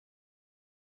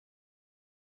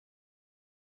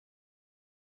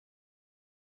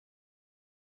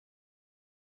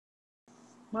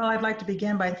Well, I'd like to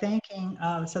begin by thanking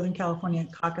the Southern California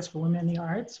Caucus for Women in the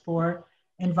Arts for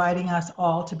inviting us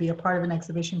all to be a part of an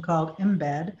exhibition called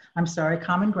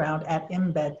Common Ground at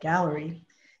Embed Gallery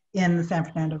in the San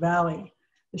Fernando Valley.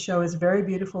 The show is very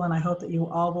beautiful and I hope that you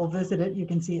all will visit it. You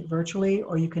can see it virtually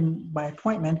or you can, by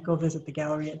appointment, go visit the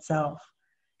gallery itself.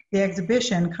 The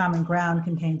exhibition, Common Ground,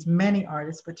 contains many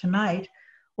artists, but tonight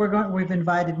we've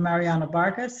invited Mariona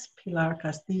Barkus, Pilar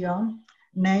Castillo,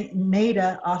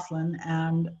 Naida, Osline,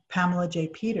 and Pamela J.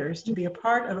 Peters to be a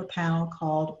part of a panel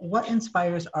called What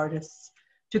Inspires Artists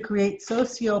to Create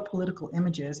Socio-Political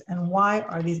Images and Why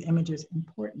Are These Images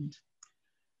Important?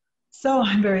 So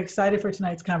I'm very excited for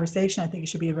tonight's conversation. I think it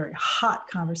should be a very hot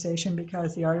conversation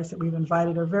because the artists that we've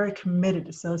invited are very committed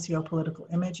to socio-political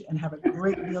image and have a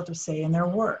great deal to say in their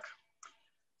work.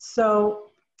 So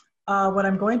what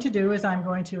I'm going to do is I'm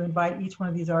going to invite each one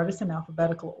of these artists in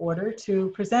alphabetical order to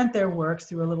present their works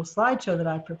through a little slideshow that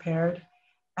I've prepared.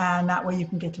 And that way you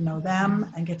can get to know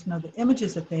them and get to know the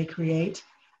images that they create.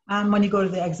 And when you go to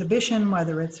the exhibition,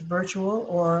 whether it's virtual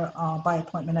or by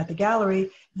appointment at the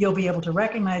gallery, you'll be able to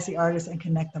recognize the artists and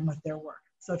connect them with their work.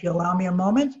 So if you allow me a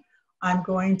moment, I'm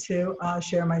going to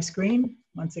share my screen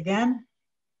once again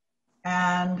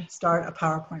and start a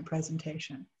PowerPoint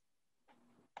presentation.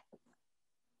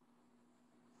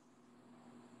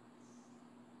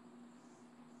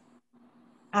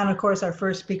 And of course, our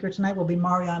first speaker tonight will be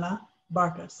Mariona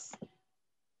Barkus.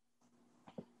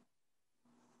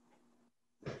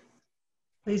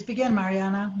 Please begin,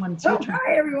 Mariona, when it's your turn.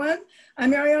 Hi, everyone.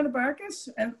 I'm Mariona Barkus,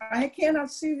 and I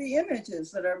cannot see the images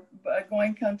that are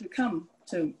going to come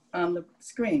to on the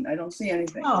screen. I don't see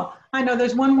anything. Oh, I know.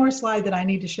 There's one more slide that I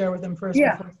need to share with them first.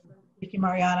 Yeah. Thank you,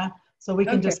 Mariona. So we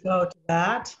can just go to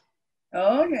that.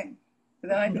 Okay.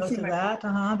 Then I can go see to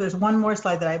that. There's one more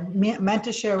slide that I meant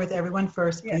to share with everyone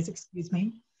first. Please excuse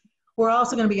me. We're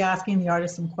also going to be asking the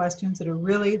artists some questions that are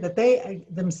really, that they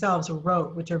themselves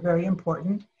wrote, which are very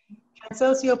important. Can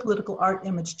socio-political art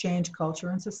image change culture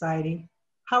and society?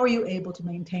 How are you able to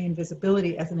maintain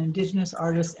visibility as an Indigenous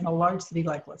artist in a large city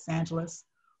like Los Angeles?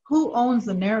 Who owns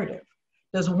the narrative?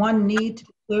 Does one need to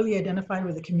be clearly identified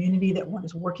with the community that one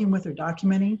is working with or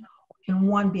documenting? Or can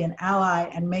one be an ally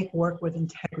and make work with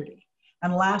integrity?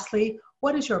 And lastly,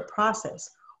 what is your process?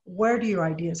 Where do your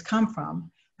ideas come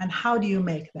from? And how do you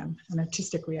make them an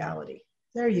artistic reality?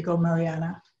 There you go,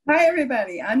 Mariona. Hi,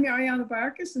 everybody. I'm Mariona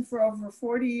Barkus, and for over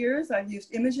 40 years, I've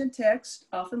used image and text,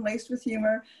 often laced with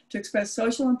humor, to express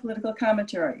social and political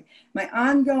commentary. My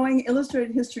ongoing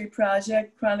illustrated history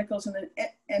project chronicles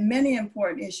and many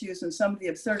important issues and some of the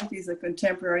absurdities of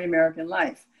contemporary American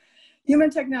life.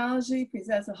 Human technology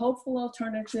presents a hopeful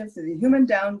alternative to the human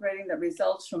downgrading that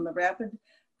results from the rapid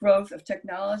growth of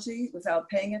technology without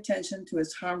paying attention to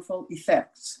its harmful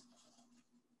effects.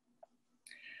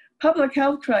 Public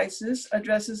health crisis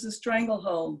addresses the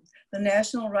stranglehold the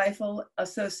National Rifle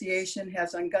Association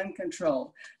has on gun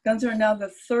control. Guns are now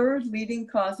the third leading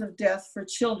cause of death for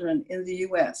children in the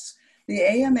US. The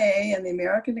AMA and the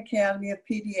American Academy of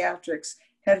Pediatrics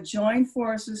have joined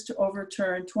forces to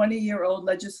overturn 20-year-old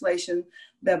legislation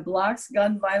that blocks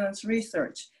gun violence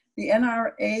research. The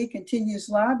NRA continues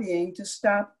lobbying to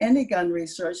stop any gun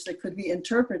research that could be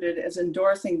interpreted as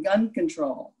endorsing gun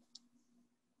control.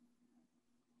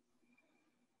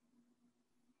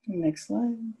 Next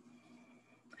slide.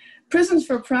 Prisons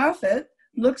for Profit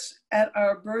looks at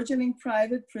our burgeoning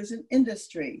private prison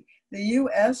industry. The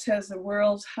US has the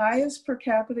world's highest per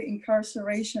capita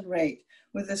incarceration rate,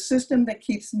 with a system that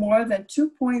keeps more than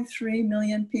 2.3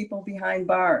 million people behind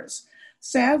bars.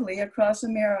 Sadly, across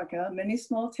America, many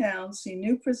small towns see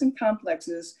new prison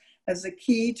complexes as the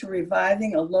key to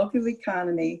reviving a local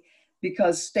economy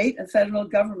because state and federal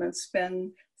governments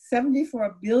spend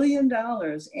 $74 billion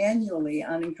annually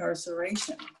on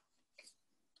incarceration.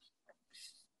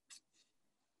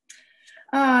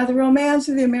 The romance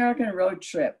of the American road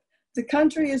trip. The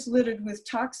country is littered with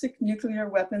toxic nuclear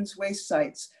weapons waste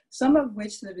sites, some of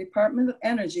which the Department of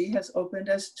Energy has opened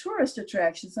as tourist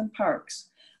attractions and parks.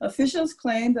 Officials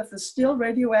claim that the still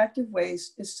radioactive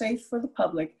waste is safe for the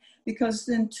public because it's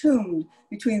entombed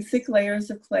between thick layers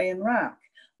of clay and rock.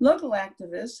 Local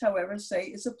activists, however, say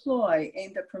it's a ploy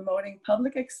aimed at promoting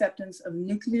public acceptance of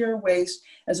nuclear waste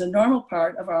as a normal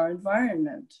part of our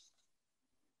environment.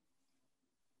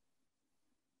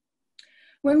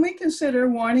 When we consider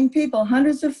warning people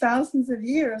hundreds of thousands of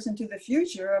years into the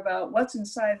future about what's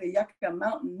inside the Yucca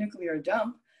Mountain nuclear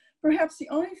dump, perhaps the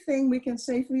only thing we can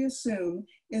safely assume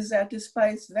is that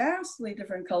despite vastly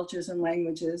different cultures and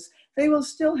languages, they will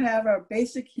still have our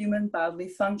basic human bodily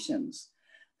functions.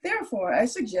 Therefore, I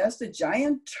suggest a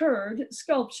giant turd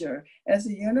sculpture as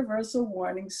a universal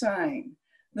warning sign.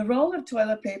 The roll of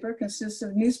toilet paper consists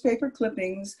of newspaper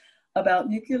clippings about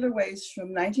nuclear waste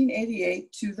from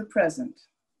 1988 to the present.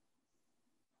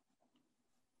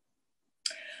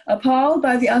 Appalled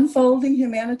by the unfolding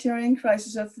humanitarian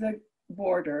crisis of the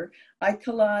border, I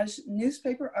collage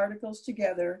newspaper articles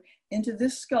together into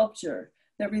this sculpture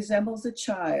that resembles a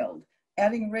child,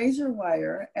 adding razor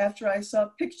wire after I saw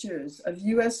pictures of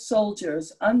US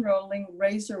soldiers unrolling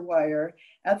razor wire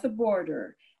at the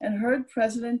border and heard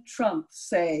President Trump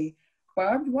say,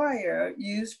 "Barbed wire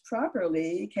used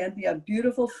properly can be a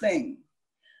beautiful thing."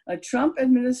 A Trump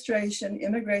administration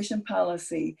immigration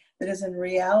policy that is in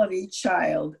reality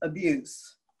child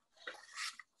abuse.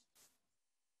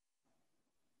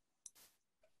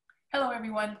 Hello,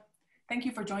 everyone. Thank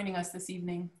you for joining us this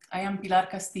evening. I am Pilar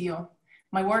Castillo.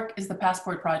 My work is the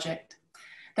Passport Project.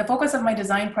 The focus of my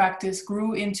design practice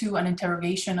grew into an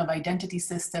interrogation of identity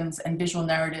systems and visual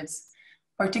narratives,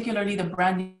 particularly the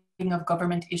branding of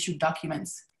government-issued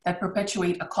documents that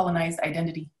perpetuate a colonized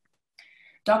identity.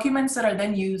 Documents that are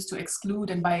then used to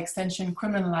exclude and by extension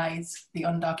criminalize the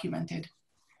undocumented.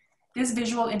 This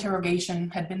visual interrogation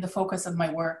had been the focus of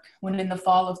my work when in the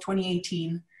fall of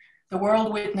 2018, the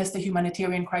world witnessed a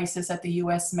humanitarian crisis at the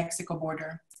US-Mexico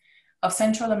border of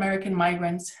Central American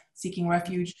migrants seeking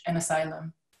refuge and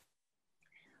asylum.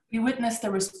 We witnessed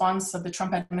the response of the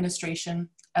Trump administration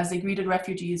as they greeted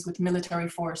refugees with military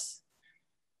force,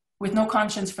 with no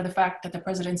conscience for the fact that the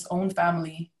president's own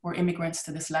family were immigrants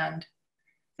to this land.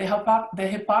 The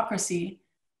hypocrisy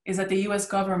is that the US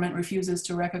government refuses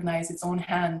to recognize its own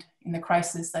hand in the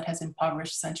crisis that has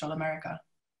impoverished Central America.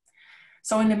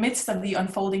 So in the midst of the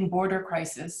unfolding border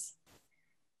crisis,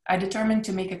 I determined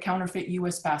to make a counterfeit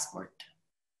US passport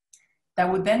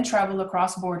that would then travel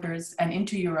across borders and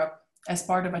into Europe as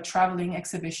part of a traveling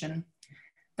exhibition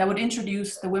that would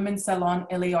introduce the Women's Salon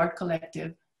LA Art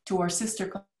Collective to our sister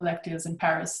collectives in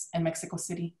Paris and Mexico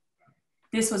City.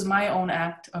 This was my own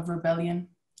act of rebellion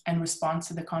and response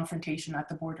to the confrontation at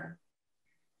the border.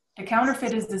 The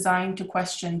counterfeit is designed to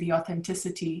question the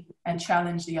authenticity and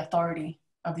challenge the authority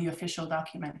of the official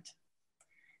document.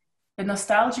 The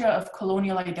nostalgia of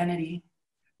colonial identity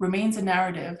remains a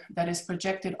narrative that is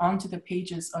projected onto the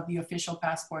pages of the official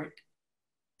passport,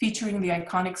 featuring the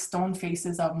iconic stone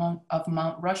faces of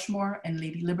Mount Rushmore and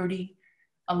Lady Liberty,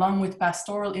 along with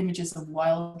pastoral images of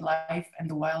wildlife and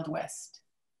the Wild West.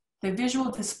 The visual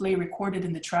display recorded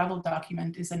in the travel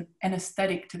document is an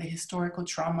aesthetic to the historical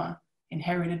trauma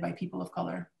inherited by people of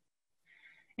color.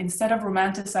 Instead of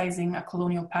romanticizing a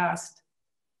colonial past,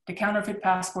 the counterfeit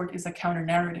passport is a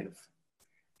counter-narrative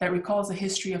that recalls a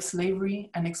history of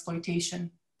slavery and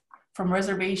exploitation, from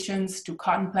reservations to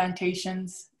cotton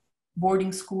plantations,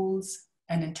 boarding schools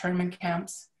and internment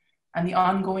camps, and the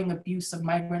ongoing abuse of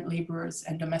migrant laborers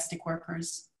and domestic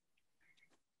workers.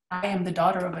 I am the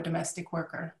daughter of a domestic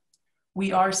worker.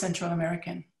 We are Central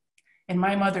American, and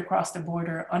my mother crossed the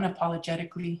border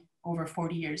unapologetically over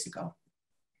 40 years ago.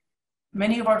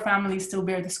 Many of our families still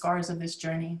bear the scars of this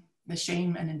journey, the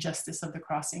shame and injustice of the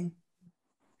crossing.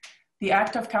 The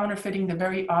act of counterfeiting the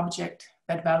very object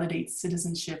that validates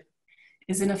citizenship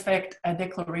is in effect a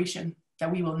declaration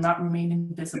that we will not remain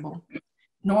invisible,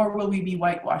 nor will we be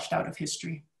whitewashed out of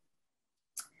history.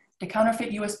 The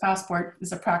counterfeit US passport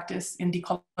is a practice in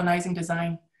decolonizing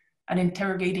design and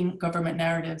interrogating government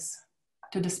narratives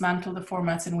to dismantle the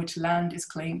formats in which land is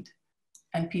claimed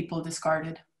and people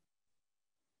discarded.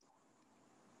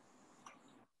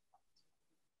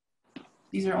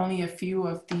 These are only a few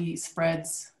of the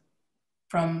spreads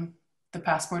from the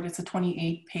passport. It's a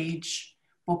 28-page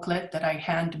booklet that I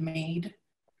handmade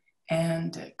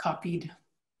and copied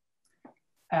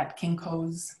at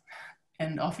Kinko's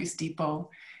and Office Depot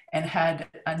and had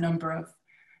a number of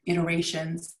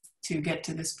iterations to get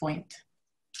to this point.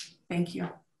 Thank you.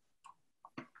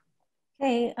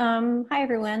 Hey, hi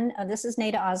everyone. This is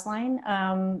Naida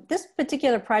Osline. This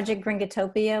particular project,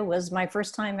 Gringatopia, was my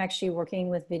first time actually working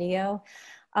with video.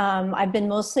 I've been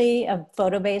mostly a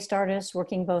photo-based artist,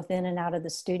 working both in and out of the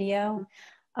studio.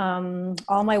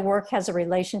 All my work has a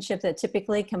relationship that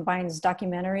typically combines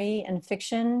documentary and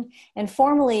fiction. And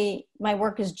formally, my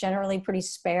work is generally pretty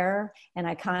spare and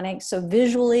iconic. So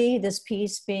visually, this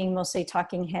piece being mostly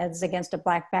talking heads against a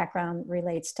Black background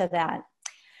relates to that.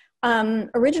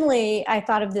 Originally, I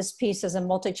thought of this piece as a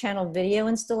multi-channel video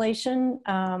installation,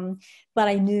 but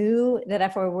I knew that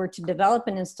if I were to develop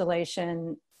an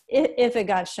installation, if it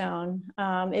got shown.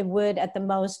 It would at the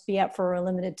most be up for a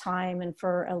limited time and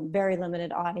for a very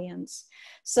limited audience.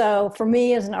 So for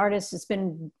me as an artist, it's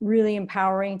been really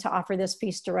empowering to offer this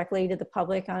piece directly to the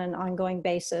public on an ongoing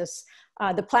basis.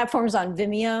 The platform's on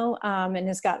Vimeo, and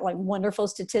it's got like wonderful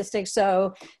statistics.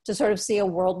 So to sort of see a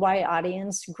worldwide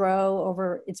audience grow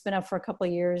over, it's been up for a couple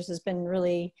of years, has been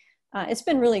really, it's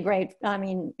been really great. I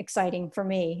mean, exciting for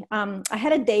me. I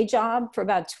had a day job for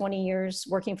about 20 years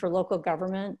working for local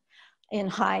government in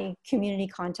high community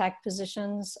contact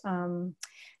positions.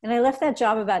 And I left that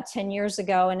job about 10 years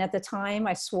ago. And at the time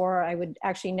I swore I would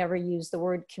actually never use the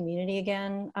word community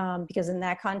again, because in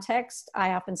that context,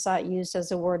 I often saw it used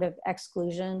as a word of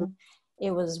exclusion.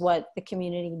 It was what the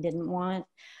community didn't want.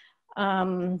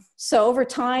 So over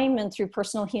time and through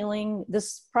personal healing,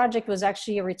 this project was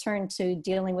actually a return to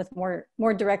dealing with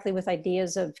more directly with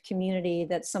ideas of community.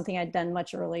 That's something I'd done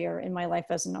much earlier in my life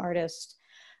as an artist.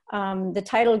 The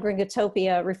title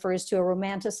Gringotopia refers to a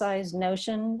romanticized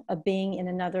notion of being in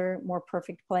another more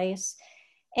perfect place.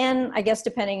 And I guess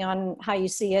depending on how you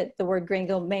see it, the word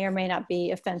gringo may or may not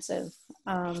be offensive.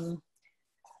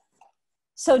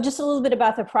 So just a little bit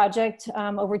about the project.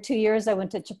 Over 2 years, I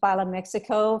went to Chapala,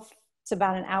 Mexico. It's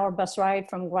about an hour bus ride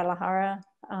from Guadalajara.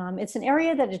 It's an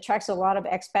area that attracts a lot of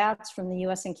expats from the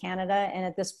US and Canada. And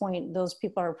at this point, those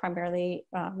people are primarily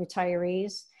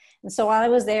retirees. And so while I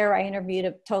was there, I interviewed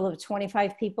a total of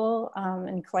 25 people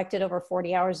and collected over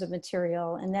 40 hours of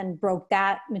material, and then broke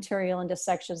that material into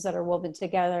sections that are woven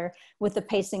together with the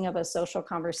pacing of a social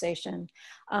conversation.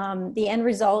 The end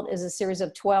result is a series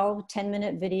of 12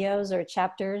 10-minute videos or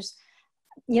chapters.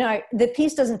 You know, the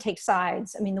piece doesn't take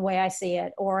sides, I mean, the way I see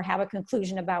it, or have a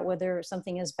conclusion about whether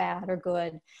something is bad or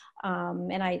good.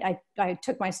 And I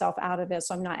took myself out of it,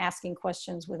 so I'm not asking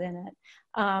questions within it.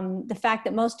 The fact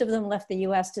that most of them left the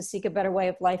US to seek a better way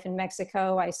of life in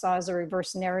Mexico, I saw as a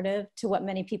reverse narrative to what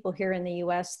many people here in the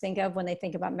US think of when they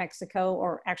think about Mexico,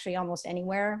 or actually almost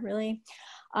anywhere, really.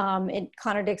 It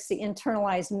contradicts the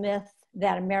internalized myth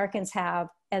that Americans have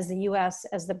as the US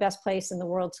as the best place in the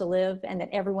world to live, and that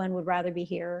everyone would rather be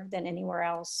here than anywhere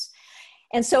else.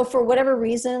 And so for whatever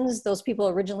reasons, those people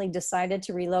originally decided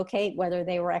to relocate, whether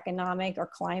they were economic or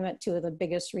climate, two of the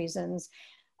biggest reasons.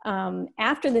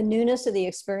 After the newness of the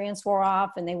experience wore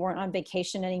off and they weren't on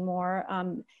vacation anymore,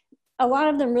 a lot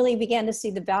of them really began to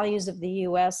see the values of the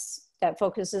US that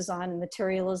focuses on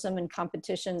materialism and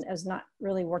competition as not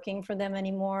really working for them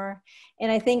anymore.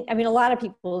 And I mean, a lot of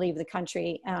people leave the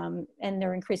country and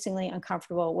they're increasingly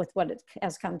uncomfortable with what it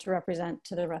has come to represent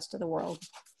to the rest of the world.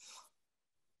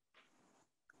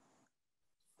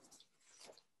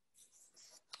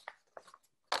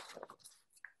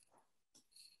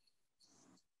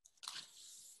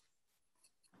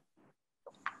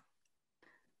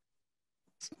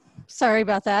 Sorry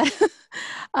about that.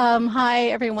 Hi,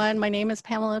 everyone. My name is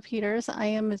Pamela Peters. I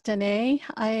am a Dene.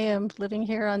 I am living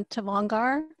here on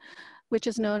Tavangar, which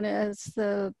is known as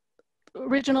the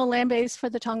original land base for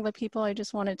the Tongva people. I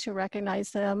just wanted to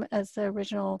recognize them as the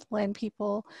original land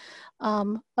people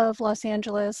of Los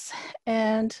Angeles.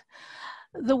 And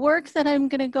the work that I'm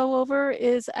going to go over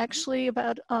is actually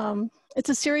about, it's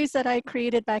a series that I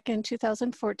created back in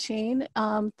 2014.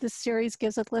 This series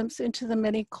gives a glimpse into the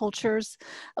many cultures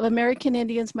of American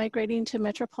Indians migrating to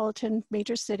metropolitan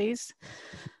major cities.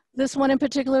 This one in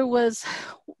particular was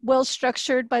well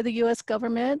structured by the US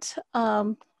government.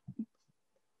 And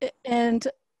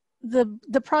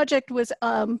the project was,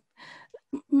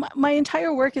 my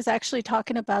entire work is actually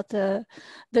talking about the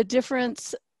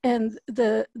difference and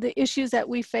the issues that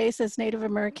we face as Native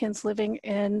Americans living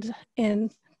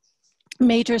in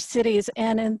major cities.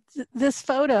 And in this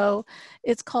photo,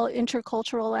 it's called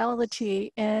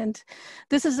Interculturality. And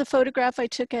this is a photograph I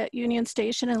took at Union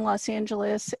Station in Los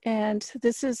Angeles. And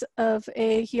this is of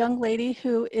a young lady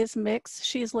who is mixed.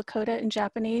 She's Lakota and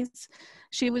Japanese.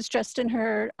 She was dressed in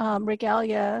her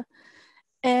regalia.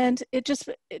 And it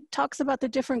talks about the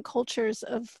different cultures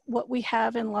of what we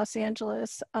have in Los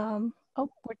Angeles. Oh,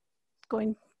 we're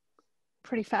going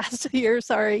pretty fast here,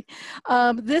 sorry.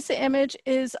 This image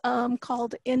is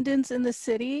called Indians in the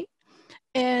City,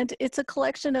 and it's a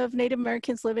collection of Native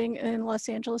Americans living in Los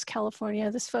Angeles, California.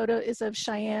 This photo is of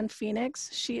Cheyenne Phoenix.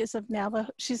 She is of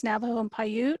she's Navajo and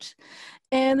Paiute.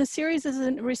 And the series is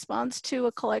in response to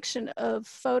a collection of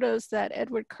photos that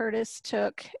Edward Curtis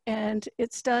took, and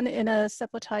it's done in a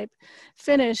seplotype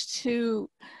finish to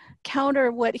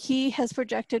counter what he has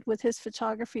projected with his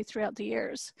photography throughout the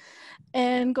years.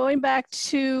 And going back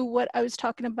to what I was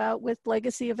talking about with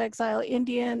Legacy of Exile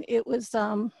Indian, it was,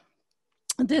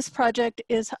 this project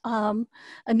is a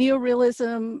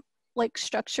neorealism like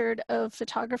structured of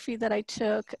photography that I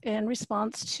took in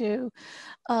response to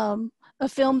a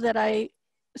film that I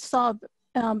saw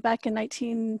back in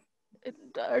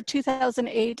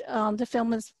 2008. The film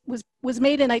was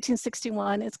made in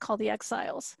 1961. It's called The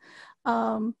Exiles.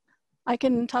 I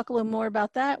can talk a little more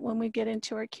about that when we get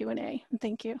into our Q&A.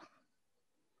 Thank you.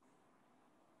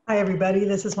 Hi, everybody.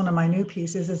 This is one of my new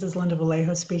pieces. This is Linda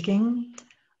Vallejo speaking.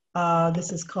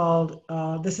 This is called,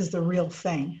 This is the Real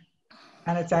Thing.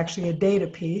 And it's actually a data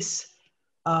piece.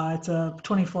 It's a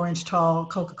 24-inch tall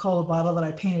Coca-Cola bottle that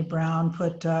I painted brown,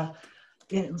 put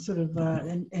in sort of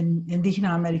in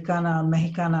Indígena Americana,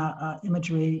 Mexicana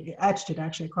imagery, etched it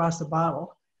actually across the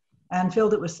bottle, and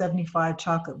filled it with 75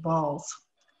 chocolate balls,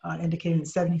 indicating that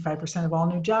 75% of all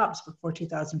new jobs before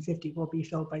 2050 will be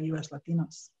filled by US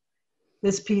Latinos.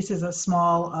 This piece is a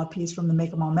small piece from the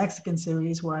Make 'em All Mexican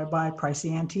series, where I buy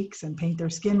pricey antiques and paint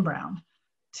their skin brown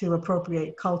to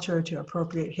appropriate culture, to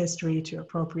appropriate history, to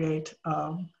appropriate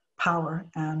power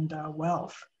and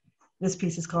wealth. This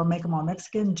piece is called Make 'em All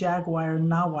Mexican Jaguar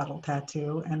Nahuatl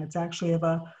Tattoo, and it's actually of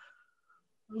a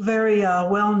very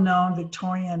well-known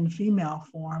Victorian female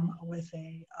form with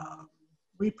a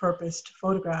repurposed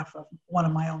photograph of one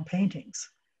of my own paintings.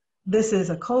 This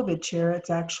is a COVID chair. It's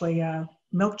actually a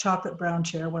milk chocolate brown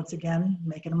chair, once again,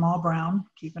 making them all brown,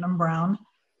 keeping them brown.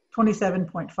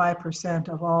 27.5%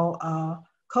 of all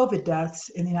COVID deaths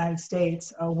in the United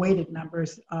States, weighted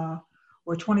numbers,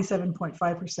 were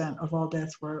 27.5% of all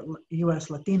deaths were US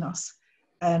Latinos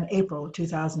in April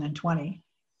 2020.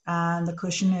 And the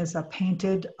cushion is a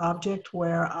painted object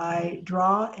where I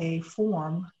draw a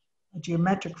form, a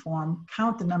geometric form,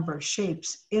 count the number of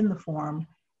shapes in the form,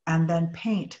 and then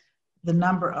paint the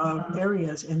number of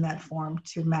areas in that form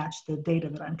to match the data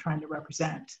that I'm trying to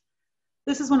represent.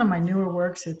 This is one of my newer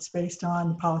works. It's based on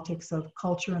the politics of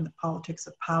culture and the politics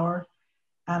of power.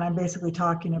 And I'm basically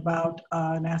talking about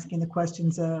and asking the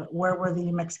questions, where were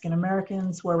the Mexican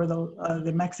Americans, where were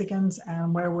the Mexicans,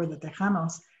 and where were the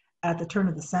Tejanos at the turn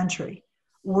of the century?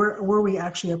 Were we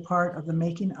actually a part of the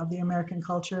making of the American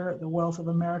culture, the wealth of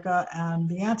America? And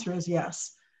the answer is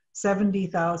yes.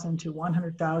 70,000 to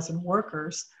 100,000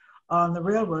 workers on the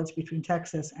railroads between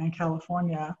Texas and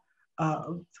California,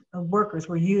 workers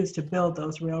were used to build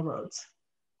those railroads.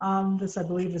 This, I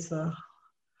believe, is a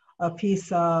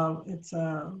piece of, it's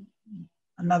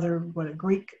another, a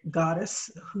Greek goddess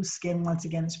whose skin, once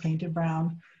again, is painted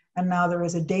brown. And now there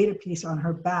is a data piece on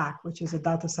her back, which is a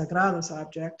datos sagrados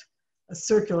object, a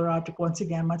circular object, once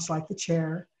again, much like the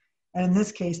chair. And in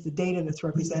this case, the data that's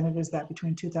represented is that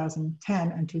between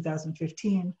 2010 and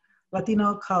 2015,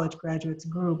 Latino college graduates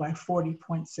grew by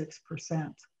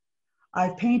 40.6%.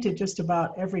 I've painted just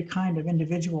about every kind of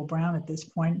individual brown at this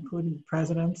point, including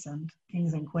presidents and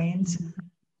kings and queens.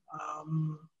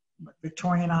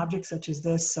 Victorian objects such as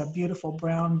this beautiful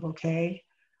brown bouquet.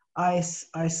 I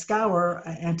scour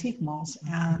antique malls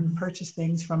and purchase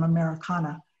things from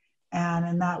Americana, and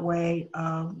in that way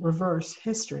reverse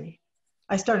history.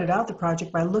 I started out the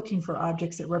project by looking for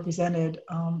objects that represented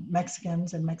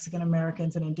Mexicans and Mexican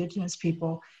Americans and indigenous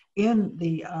people in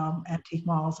the antique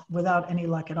malls without any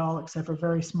luck at all, except for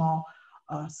very small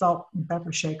salt and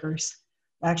pepper shakers.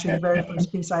 Actually, the very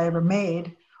first piece I ever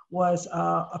made was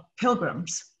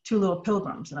pilgrims, two little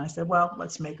pilgrims. And I said, well,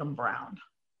 let's make them brown.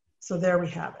 So there we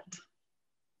have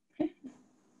it.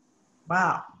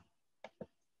 Wow.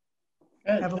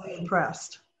 Good. Heavily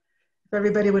impressed. If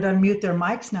everybody would unmute their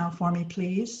mics now for me,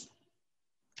 please.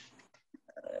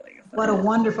 What a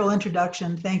wonderful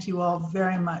introduction. Thank you all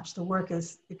very much. The work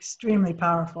is extremely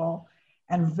powerful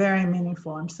and very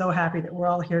meaningful. I'm so happy that we're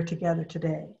all here together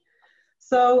today.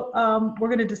 So we're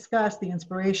going to discuss the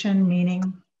inspiration,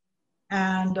 meaning,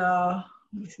 and let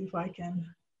me see if I can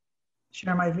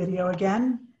share my video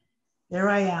again. There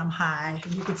I am. Hi.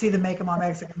 You can see the Make 'em All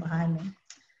Mexican behind me.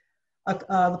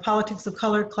 The politics of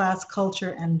color, class,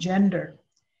 culture, and gender.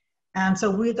 And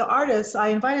so the artists, I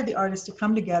invited the artists to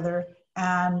come together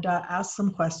and ask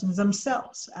some questions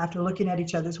themselves after looking at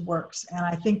each other's works. And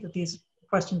I think that these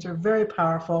questions are very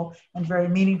powerful and very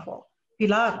meaningful.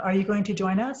 Pilar, are you going to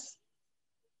join us?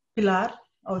 Pilar?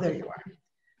 Oh, there you are.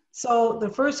 So the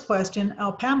first question,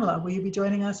 Pamela, will you be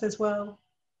joining us as well?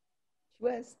 She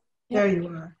was. There you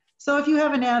are. So if you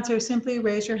have an answer, simply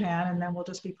raise your hand and then we'll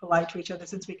just be polite to each other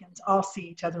since we can all see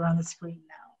each other on the screen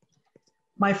now.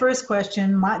 My first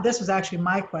question, this was actually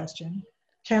my question.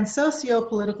 Can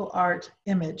socio-political art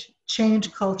image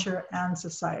change culture and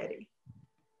society?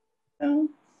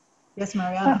 Yes,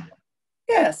 Mariona.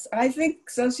 Yes, I think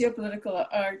socio-political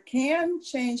art can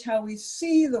change how we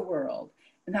see the world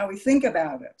and how we think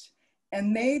about it.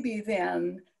 And maybe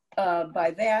then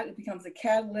by that, it becomes a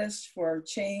catalyst for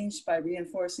change by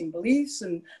reinforcing beliefs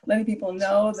and letting people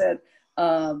know that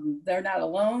they're not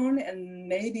alone, and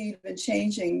maybe even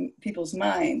changing people's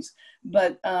minds.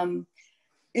 But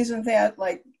isn't that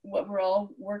like what we're all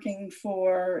working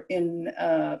for in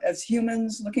as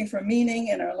humans, looking for meaning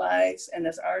in our lives? And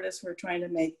as artists, we're trying to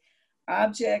make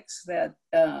objects that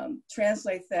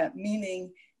translate that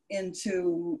meaning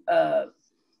into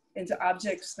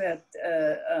objects that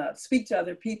speak to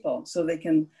other people, so they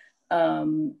can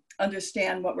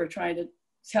understand what we're trying to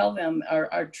tell them,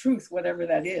 our truth, whatever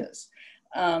that is.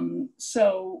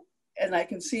 So, and I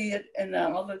can see it in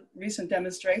all the recent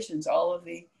demonstrations, all of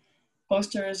the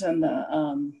posters and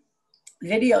the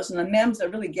videos and the memes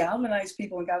that really galvanized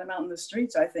people and got them out in the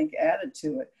streets, I think added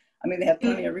to it. I mean, they have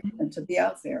plenty of reason to be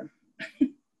out there.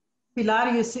 Pilar,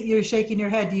 you're shaking your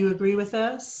head. Do you agree with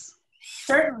us?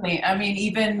 Certainly. I mean,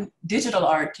 even digital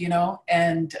art, you know,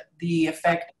 and the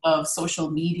effect of social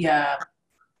media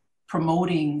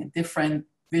promoting different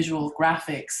visual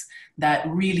graphics that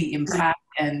really impact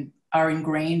and are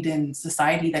ingrained in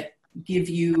society, that give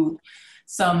you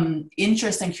some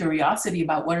interest and curiosity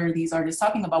about what are these artists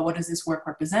talking about, what does this work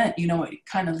represent? You know, it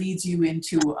kind of leads you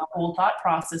into a whole thought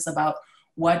process about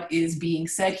what is being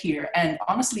said here. And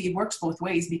honestly, it works both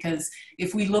ways, because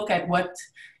if we look at what,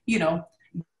 you know,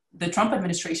 the Trump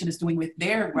administration is doing with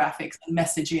their graphics and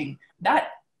messaging, that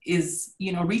is,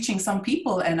 you know, reaching some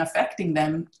people and affecting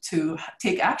them to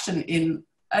take action in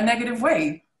a negative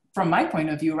way, from my point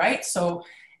of view, right? So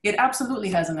it absolutely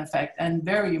has an effect, and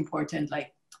very important.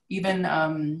 Like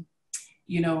even,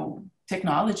 you know,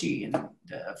 technology and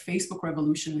the Facebook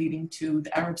revolution leading to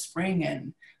the Arab Spring,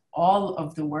 and all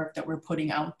of the work that we're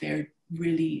putting out there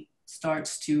really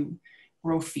starts to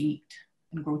grow feet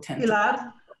and grow tentacles.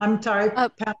 I'm sorry,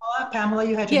 Pamela,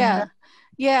 you had your hand up?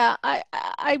 Yeah,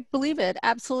 I believe it,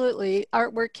 absolutely.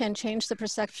 Artwork can change the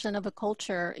perception of a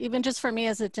culture. Even just for me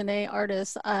as a Dene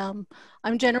artist, I'm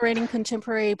generating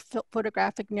contemporary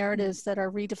photographic narratives that are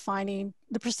redefining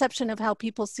the perception of how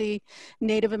people see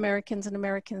Native Americans and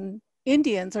American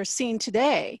Indians are seen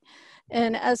today.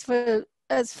 And as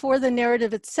for the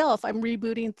narrative itself, I'm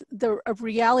rebooting the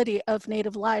reality of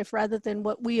Native life, rather than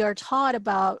what we are taught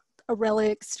about a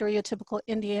relic, stereotypical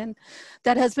Indian,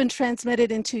 that has been transmitted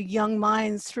into young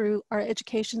minds through our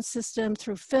education system,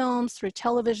 through films, through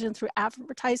television, through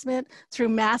advertisement, through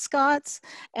mascots,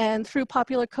 and through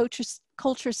popular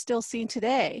culture still seen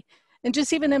today. And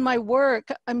just even in my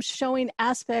work, I'm showing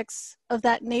aspects of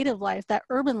that Native life, that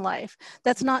urban life,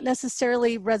 that's not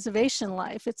necessarily reservation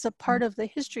life. It's a part of the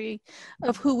history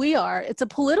of who we are. It's a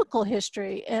political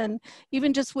history. And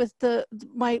even just with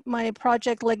my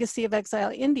project, Legacy of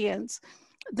Exile Indians,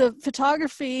 the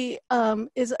photography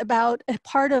is about a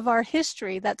part of our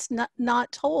history that's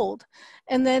not told.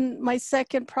 And then my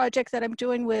second project that I'm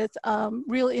doing with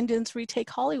Real Indians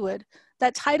Retake Hollywood,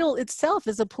 that title itself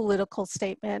is a political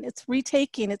statement. It's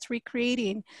retaking, it's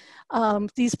recreating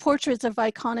these portraits of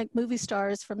iconic movie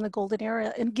stars from the golden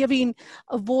era, and giving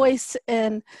a voice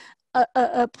and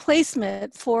a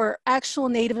placement for actual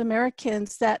Native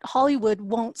Americans that Hollywood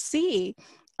won't see.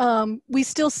 We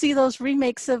still see those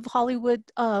remakes of Hollywood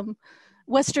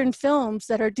Western films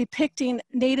that are depicting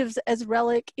natives as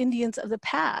relic Indians of the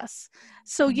past.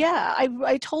 So yeah,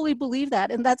 I totally believe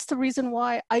that. And that's the reason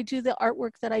why I do the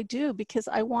artwork that I do, because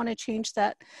I want to change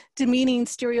that demeaning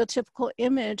stereotypical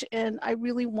image. And I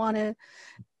really want to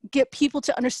get people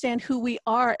to understand who we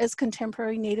are as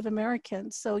contemporary Native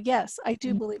Americans. So yes, I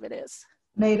do believe it is.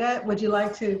 Naida, would you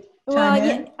like to Well, chime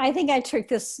in? yeah, I think I took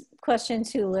this question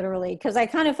too literally, because I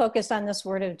kind of focused on this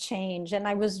word of change, and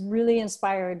I was really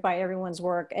inspired by everyone's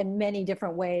work in many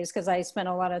different ways, because I spent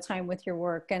a lot of time with your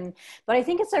work. But I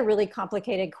think it's a really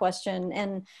complicated question,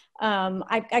 and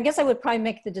I guess I would probably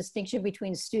make the distinction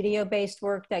between studio-based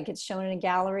work that gets shown in a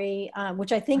gallery,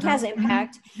 which I think has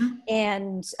impact,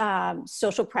 and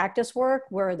social practice work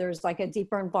where there's like a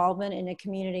deeper involvement in a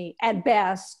community at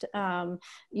best,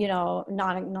 you know,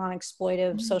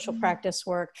 non-exploitive social practice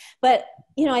work. But,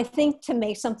 you know, I think to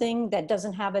make something that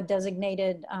doesn't have a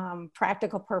designated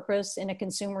practical purpose in a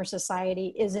consumer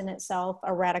society is in itself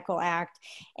a radical act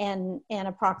and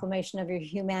a proclamation of your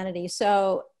humanity.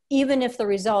 So even if the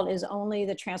result is only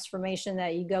the transformation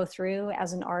that you go through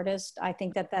as an artist, I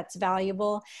think that that's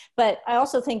valuable. But I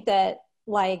also think that,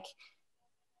 like,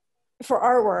 for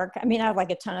artwork, I mean, I have like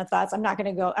a ton of thoughts. I'm not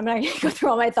going to go through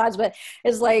all my thoughts, but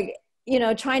it's like, you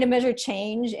know, trying to measure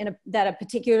change that a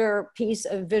particular piece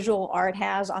of visual art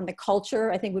has on the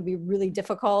culture, I think would be really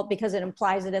difficult, because it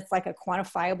implies that it's like a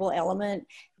quantifiable element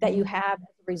that you have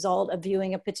as a result of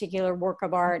viewing a particular work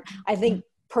of art. I think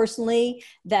personally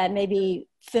that maybe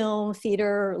film,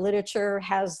 theater, literature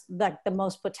has like the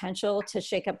most potential to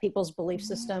shake up people's belief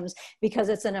systems because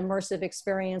it's an immersive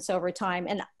experience over time.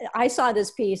 And I saw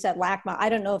this piece at LACMA. I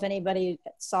don't know if anybody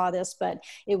saw this, but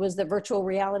it was the virtual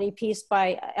reality piece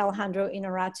by Alejandro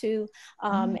Inarritu.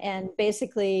 And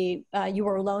basically you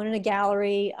were alone in a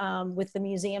gallery with the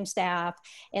museum staff,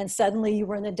 and suddenly you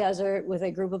were in the desert with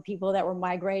a group of people that were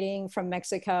migrating from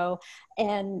Mexico.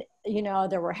 And you know,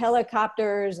 there were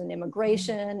helicopters and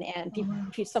immigration and people,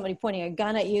 somebody pointing a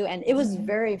gun at you, and it was a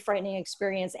very frightening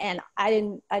experience. And I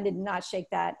did not shake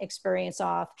that experience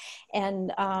off.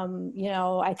 And you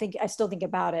know, I still think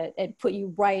about it. It put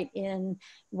you right in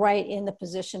the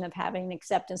position of having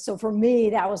acceptance. So for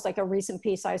me, that was like a recent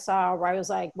piece I saw where I was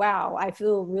like, wow, I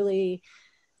feel really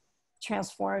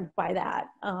transformed by that.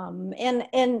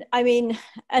 And I mean,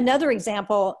 another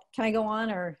example, can I go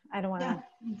on, or I don't want to?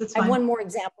 Yeah, that's I fine. have one more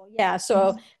example. Yeah.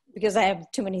 So because I have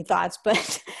too many thoughts,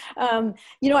 but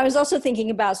you know, I was also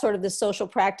thinking about sort of the social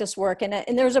practice work, and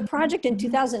there was a project in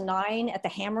 2009 at the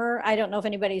Hammer. I don't know if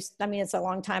anybody's, I mean, it's a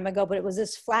long time ago, but it was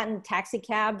this flattened taxi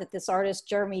cab that this artist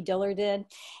Jeremy Diller did.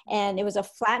 And it was a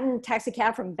flattened taxi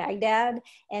cab from Baghdad.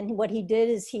 And what he did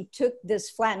is he took this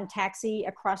flattened taxi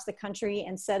across the country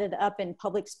and set it up in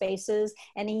public spaces.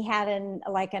 And he had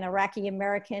like an Iraqi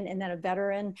American and then a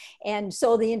veteran. And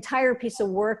so the entire piece of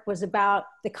work was about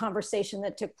the conversation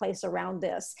that took place around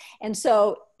this. And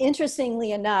so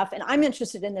interestingly enough, and I'm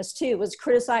interested in this too, was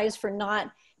criticized for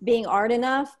not being art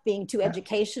enough, being too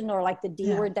education, or like the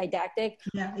D word, didactic.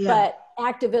 But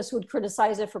activists would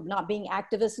criticize it for not being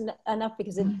activist enough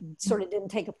because it sort of didn't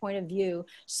take a point of view.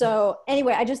 So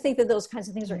anyway, I just think that those kinds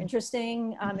of things are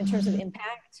interesting in terms of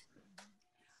impact.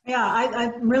 Yeah,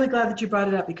 I'm really glad that you brought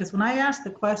it up, because when I asked the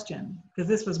question, because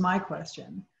this was my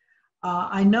question,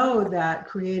 I know that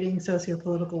creating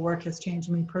socio-political work has changed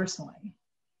me personally.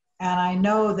 And I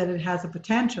know that it has a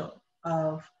potential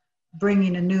of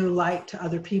bringing a new light to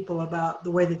other people about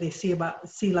the way that they see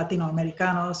Latino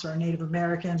Americanos or Native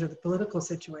Americans or the political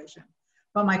situation.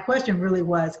 But my question really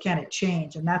was, can it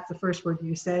change? And that's the first word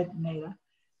you said, Naida,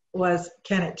 was,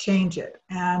 can it change it?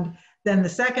 And then the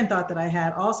second thought that I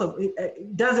had also,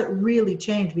 does it really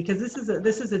change? Because this is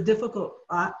a difficult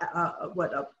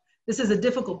this is a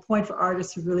difficult point for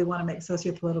artists who really want to make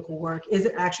socio-political work. Is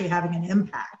it actually having an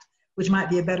impact, which might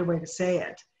be a better way to say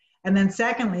it? And then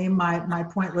secondly, my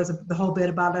point was the whole bit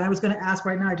about, and I was going to ask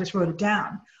right now, I just wrote it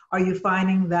down. Are you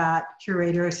finding that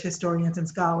curators, historians, and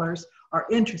scholars are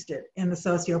interested in the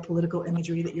socio-political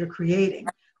imagery that you're creating,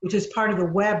 which is part of the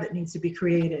web that needs to be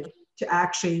created to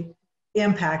actually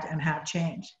impact and have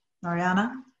change?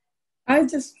 Mariona? I'd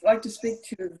just like to speak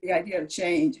to the idea of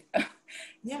change.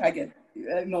 Yeah. I get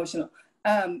emotional.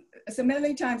 So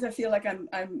many times I feel like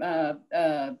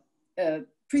I'm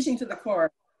preaching to the choir,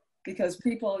 because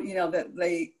people, you know, that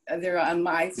they're on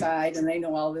my side and they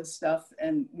know all this stuff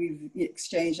and we've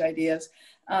exchanged ideas.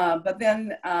 But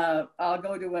then I'll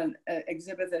go to an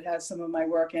exhibit that has some of my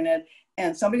work in it,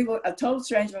 and a total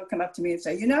stranger will come up to me and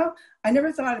say, you know, I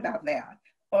never thought about that.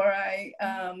 Or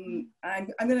I'm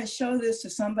going to show this to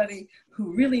somebody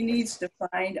who really needs to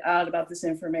find out about this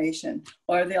information.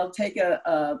 Or they'll take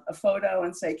a photo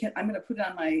and say, I'm going to put it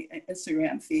on my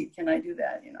Instagram feed. Can I do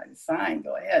that? You know, fine,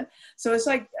 go ahead. So it's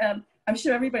like, I'm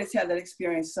sure everybody's had that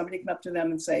experience. Somebody come up to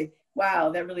them and say, wow,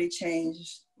 that really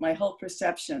changed my whole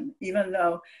perception. Even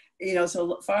though, you know,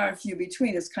 so far and few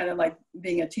between. It's kind of like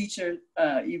being a teacher.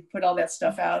 You put all that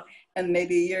stuff out, and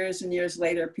maybe years and years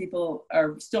later, people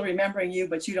are still remembering you,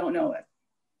 but you don't know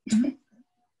it.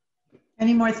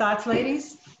 Any more thoughts,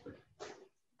 ladies?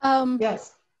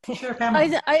 Yes, sure,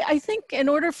 Pamela. I think in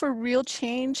order for real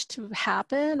change to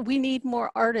happen, we need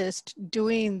more artists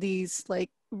doing these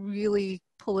like really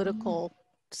political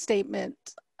statement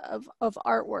of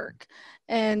artwork,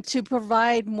 and to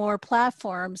provide more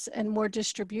platforms and more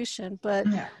distribution. But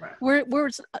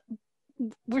we're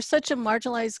such a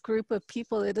marginalized group of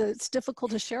people that it's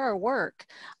difficult to share our work.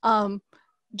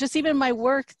 Just even my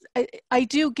work, I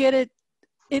do get it.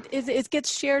 It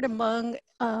gets shared among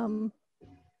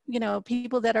you know,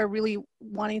 people that are really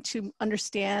wanting to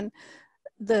understand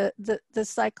the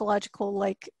psychological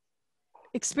like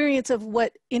experience of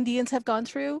what Indians have gone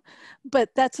through, but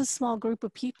that's a small group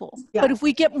of people. Yeah. But if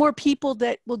we get more people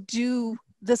that will do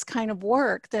this kind of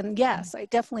work, then yes, I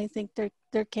definitely think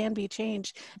there can be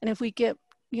change. And if we get,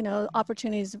 you know,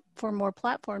 opportunities for more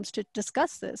platforms to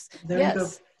discuss this. There you go.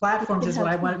 Platforms is what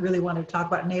I really wanted to talk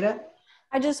about. Naida?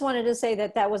 I just wanted to say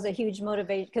that that was a huge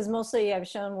motivation, because mostly I've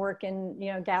shown work in,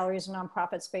 you know, galleries and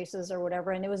nonprofit spaces or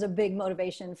whatever, and it was a big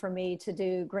motivation for me to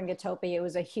do Gringatopia. It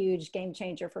was a huge game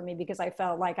changer for me because I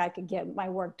felt like I could get my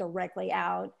work directly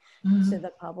out to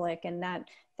the public, and that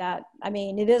I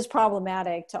mean, it is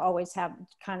problematic to always have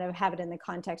it in the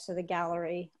context of the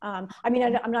gallery. I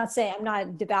mean, I'm not saying, I'm not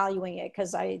devaluing it,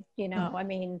 because you know, I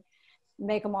mean,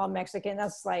 make them all Mexican.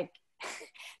 That's like,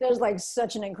 there's like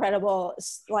such an incredible,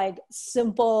 like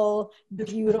simple,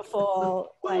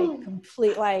 beautiful, like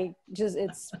complete, like just,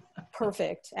 it's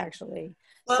perfect actually.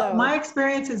 Well, so my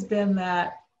experience has been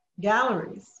that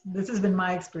galleries, this has been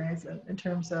my experience in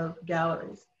terms of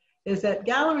galleries, is that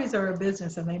galleries are a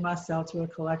business and they must sell to a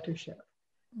collectorship.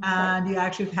 And you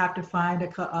actually have to find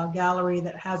a gallery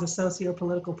that has a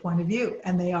socio-political point of view,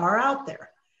 and they are out there.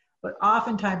 But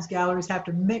oftentimes galleries have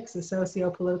to mix a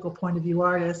socio-political point of view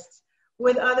artists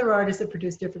with other artists that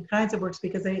produce different kinds of works,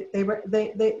 because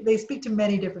they speak to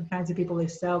many different kinds of people. They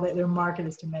sell, their market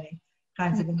is to many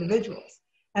kinds of individuals.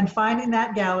 And finding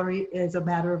that gallery is a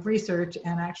matter of research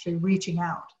and actually reaching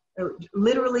out,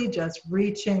 literally just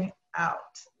reaching out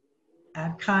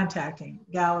and contacting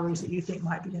galleries that you think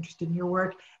might be interested in your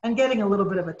work, and getting a little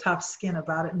bit of a tough skin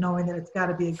about it, knowing that it's got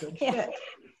to be a good fit.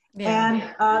 Yeah.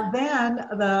 And then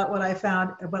what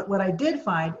I did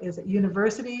find is that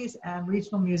universities and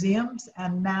regional museums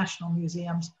and national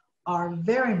museums are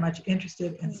very much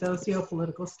interested in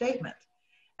socio-political statement.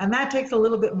 And that takes a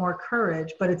little bit more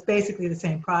courage, but it's basically the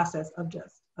same process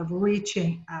of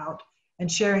reaching out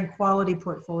and sharing quality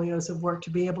portfolios of work to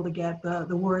be able to get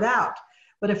the word out.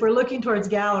 But if we're looking towards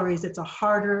galleries, if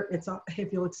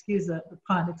you'll excuse the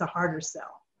pun, it's a harder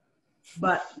sell.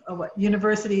 But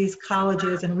universities,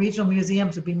 colleges, and regional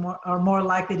museums are more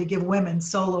likely to give women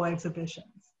solo exhibitions.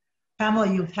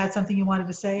 Pamela, you had something you wanted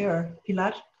to say, or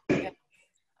Pilar? No.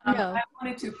 I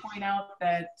wanted to point out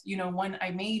that, you know, when I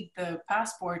made the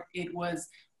passport, it was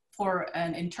for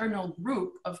an internal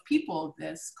group of people,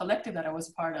 this collective that I was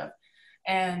a part of,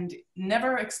 and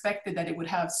never expected that it would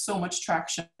have so much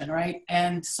traction, right?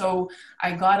 And so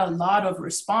I got a lot of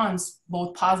response,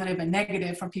 both positive and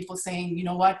negative, from people saying, you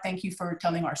know what, thank you for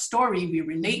telling our story. We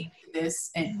relate to this,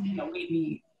 and, you know, made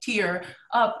me tear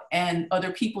up. And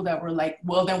other people that were like,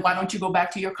 well, then why don't you go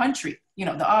back to your country? You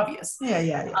know, the obvious.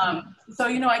 Yeah. So,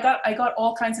 you know, I got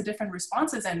all kinds of different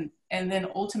responses, and then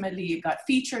ultimately it got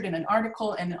featured in an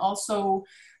article, and also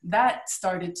that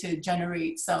started to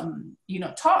generate some, you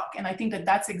know, talk. And I think that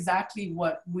that's exactly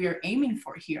what we're aiming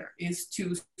for here, is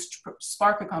to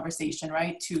spark a conversation,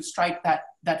 right? To strike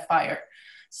that fire.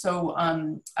 So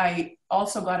I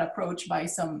also got approached by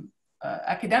some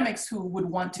academics who would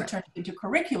want to turn it into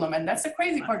curriculum. And that's the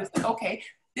crazy part, is that, okay,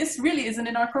 this really isn't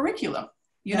in our curriculum,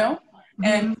 you know?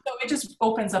 And so it just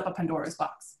opens up a Pandora's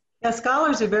box. Yeah,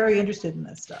 scholars are very interested in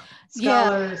this stuff.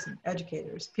 Scholars and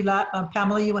educators. Pilar,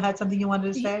 Pamela, you had something you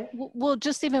wanted to say? Well,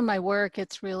 just even my work,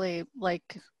 it's really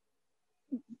like,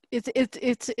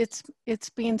 it's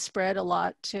being spread a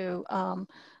lot to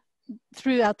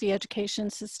throughout the education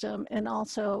system. And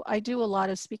also I do a lot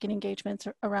of speaking engagements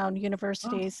around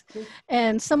universities.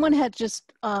 And someone had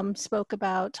just spoke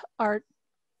about art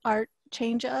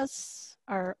change us,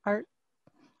 our art.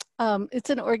 It's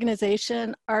an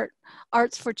organization,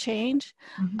 Arts for Change.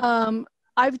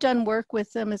 I've done work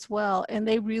with them as well, and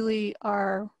they really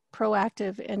are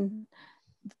proactive in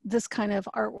this kind of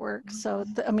artwork. So,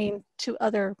 I mean, to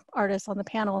other artists on the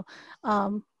panel,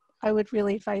 I would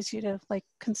really advise you to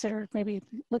consider maybe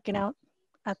looking out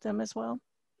at them as well.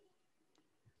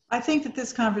 I think that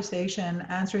this conversation,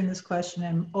 answering this question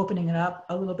and opening it up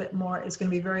a little bit more, is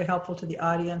going to be very helpful to the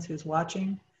audience who's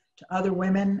watching, to other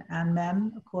women and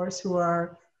men, of course, who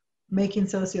are making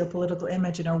socio-political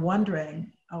image and are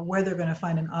wondering where they're going to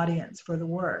find an audience for the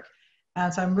work.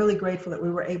 And so I'm really grateful that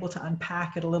we were able to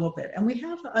unpack it a little bit. And we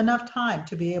have enough time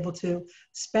to be able to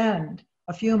spend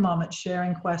a few moments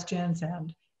sharing questions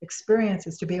and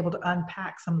experiences to be able to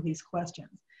unpack some of these questions.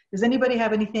 Does anybody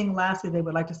have anything lastly they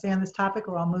would like to say on this topic,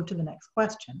 or I'll move to the next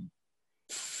question?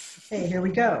 Okay, here we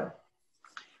go.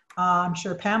 I'm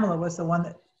sure Pamela was the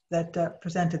one that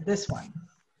presented this one.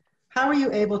 How are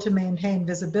you able to maintain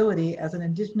visibility as an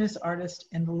Indigenous artist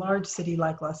in a large city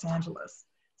like Los Angeles?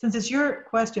 Since it's your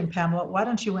question, Pamela, why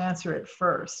don't you answer it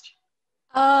first?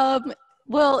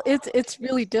 Well, it's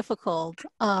really difficult.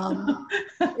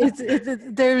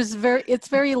 It's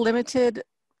very limited.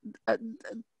 I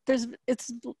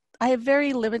have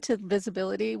very limited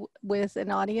visibility with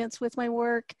an audience with my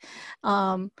work.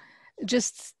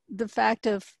 Just the fact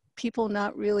of people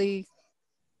not really,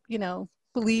 you know,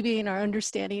 believing or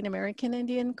understanding American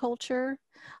Indian culture.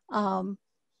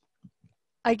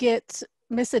 I get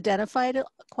misidentified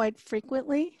quite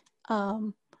frequently.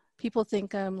 People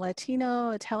think I'm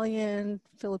Latino, Italian,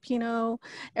 Filipino,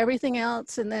 everything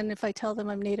else. And then if I tell them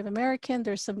I'm Native American,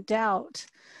 there's some doubt,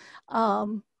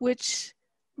 which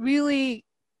really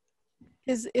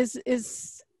is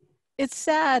it's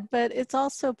sad, but it's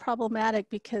also problematic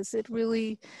because it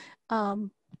really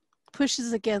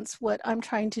pushes against what I'm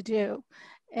trying to do.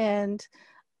 And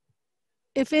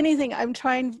if anything, I'm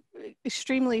trying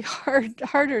extremely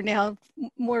harder now,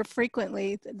 more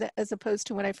frequently, as opposed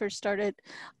to when I first started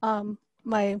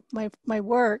my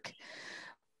work.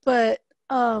 But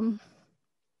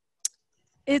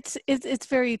it's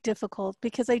very difficult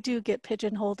because I do get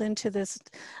pigeonholed into this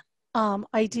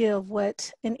idea of what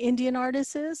an Indian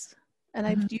artist is, and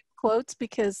I use quotes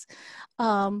because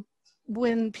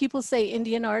when people say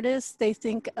Indian artist, they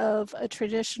think of a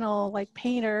traditional like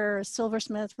painter, or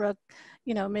silversmith, rug,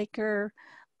 maker,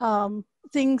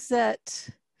 things that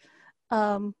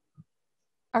are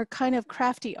kind of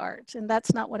crafty art, and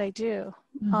that's not what I do.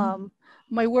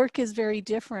 My work is very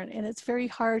different, and it's very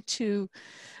hard to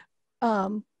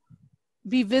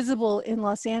be visible in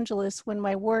Los Angeles when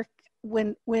my work,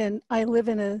 when I live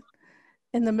in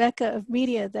the mecca of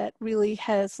media that really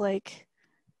has like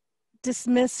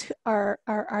dismiss our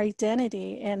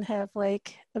identity and have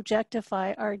like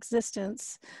objectify our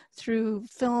existence through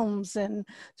films and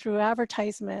through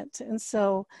advertisement. And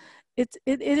so it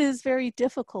is very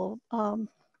difficult.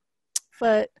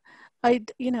 But I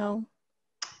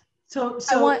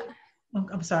want,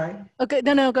 I'm sorry. Okay,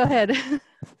 no, go ahead.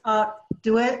 Naida,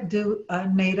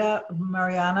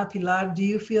 Mariona, Pilar, do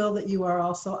you feel that you are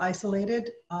also isolated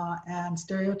and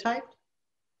stereotyped?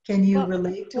 Can you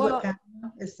relate to what Pamela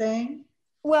is saying?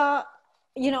 Well,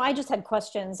 I just had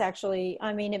questions, actually.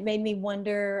 I mean, it made me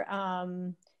wonder,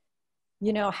 how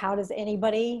does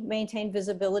anybody maintain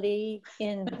visibility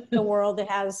in the world that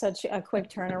has such a quick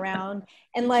turnaround?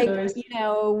 And like,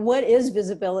 what is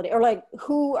visibility? Or like,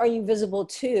 who are you visible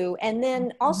to? And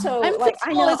then also, I'm like,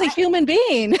 visible as a human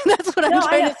being. That's what I'm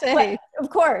trying to say. But, of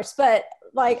course, but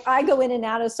like I go in and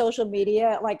out of social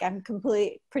media. Like I'm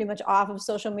pretty much off of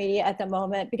social media at the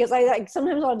moment because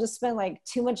sometimes I'll just spend like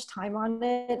too much time on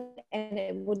it and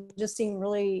it would just seem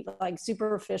really like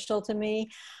superficial to me.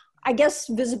 I guess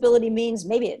visibility means,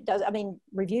 maybe it does. I mean,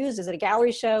 reviews, is it a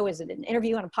gallery show? Is it an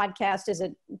interview on a podcast? Is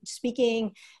it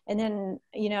speaking? And then,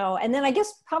 and then I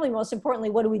guess probably most importantly,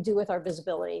 what do we do with our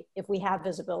visibility if we have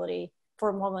visibility for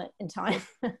a moment in time,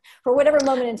 for whatever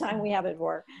moment in time we have it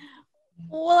for?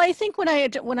 Well, I think when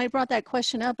I brought that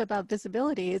question up about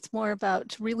visibility, it's more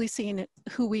about really seeing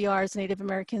who we are as Native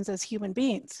Americans as human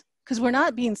beings, because we're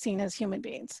not being seen as human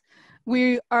beings.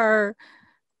 We are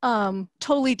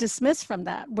totally dismissed from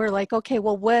that. We're like, okay,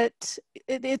 well,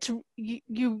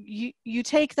 you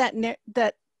take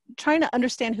that trying to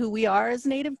understand who we are as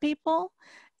Native people,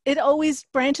 it always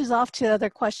branches off to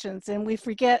other questions, and we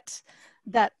forget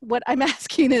that what I'm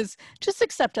asking is just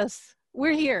accept us.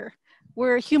 We're here.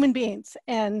 We're human beings,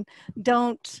 and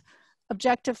don't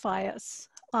objectify us,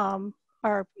 or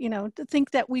to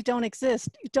think that we don't exist.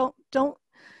 Don't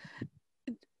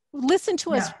listen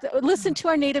to us. Listen to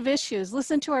our Native issues.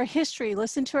 Listen to our history.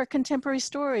 Listen to our contemporary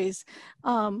stories.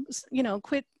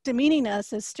 Quit demeaning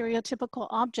us as stereotypical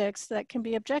objects that can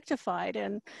be objectified.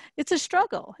 And it's a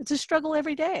struggle. It's a struggle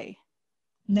every day.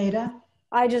 Naida?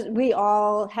 We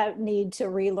all need to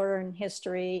relearn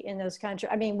history in this country.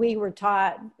 I mean, we were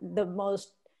taught the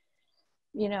most,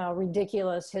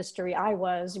 ridiculous history. I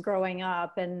was growing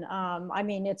up, and I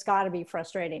mean, it's got to be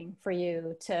frustrating for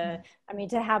you to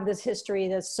have this history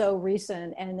that's so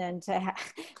recent, and then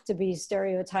to be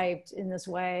stereotyped in this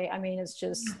way. I mean,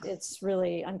 it's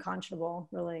really unconscionable,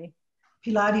 really.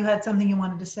 Pilar, you had something you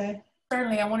wanted to say?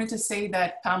 Certainly, I wanted to say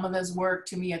that Pamela's work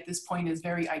to me at this point is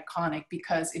very iconic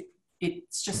because it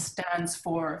just stands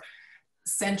for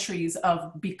centuries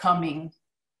of becoming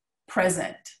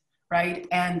present, right?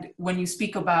 And when you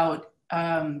speak about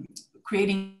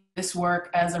creating this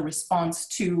work as a response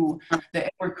to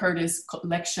the Edward Curtis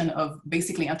collection of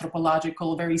basically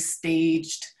anthropological, very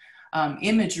staged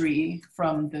imagery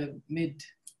from the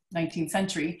mid-19th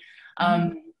century,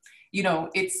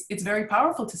 it's very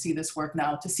powerful to see this work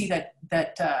now, to see that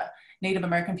Native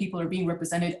American people are being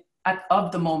represented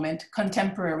of the moment,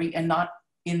 contemporary, and not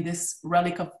in this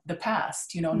relic of the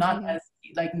past, not as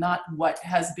not what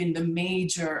has been the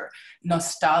major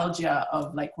nostalgia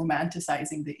of like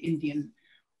romanticizing the Indian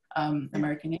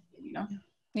American Indian,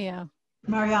 Yeah.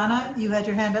 Mariona, you had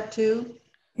your hand up too.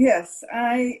 Yes,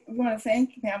 I want to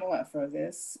thank Pamela for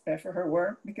this, for her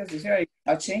work, because it's very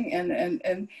touching,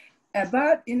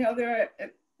 but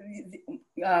there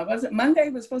was it Monday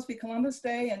was supposed to be Columbus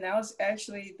Day, and now it's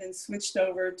actually been switched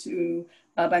over to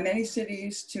by many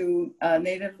cities to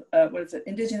Native, what is it,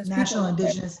 Indigenous National Peoples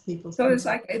Indigenous Peoples. So it's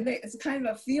like it's kind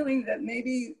of a feeling that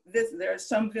maybe there's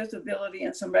some visibility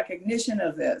and some recognition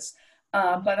of this.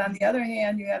 But on the other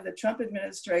hand, you have the Trump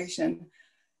administration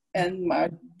and my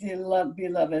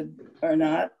beloved or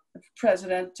not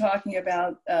president talking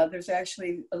about there's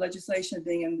actually a legislation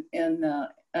being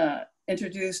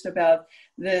introduced about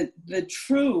the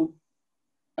true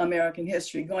American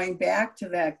history, going back to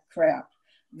that crap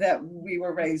that we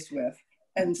were raised with,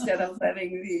 instead of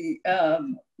letting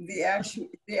the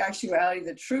actuality,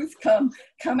 the truth come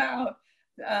out.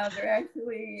 They're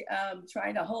actually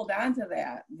trying to hold on to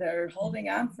that. They're holding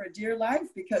on for dear life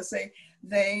because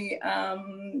they're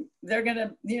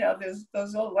gonna,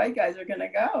 those old white guys are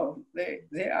gonna go.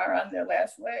 They are on their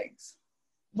last legs.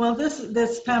 Well,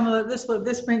 this Pamela, what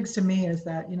this brings to me is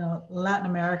that, Latin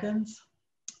Americans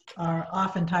are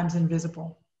oftentimes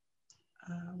invisible.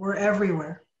 We're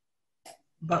everywhere,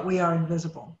 but we are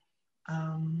invisible.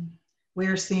 We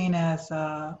are seen as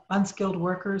unskilled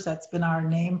workers. That's been our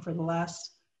name for the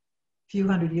last few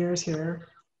hundred years here.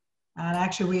 And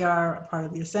actually we are a part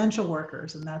of the essential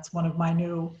workers, and that's one of my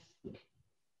new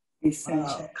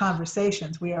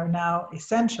conversations. We are now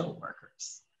essential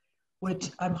workers,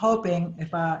 which I'm hoping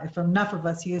if enough of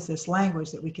us use this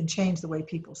language that we can change the way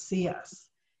people see us.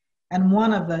 And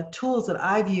one of the tools that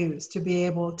I've used to be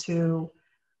able to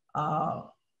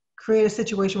create a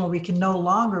situation where we can no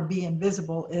longer be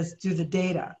invisible is through the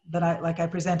data that I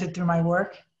presented through my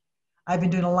work. I've been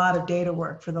doing a lot of data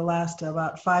work for the last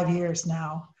about 5 years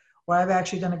now, where I've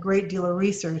actually done a great deal of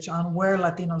research on where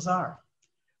Latinos are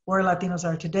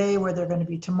today, where they're going to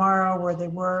be tomorrow, where they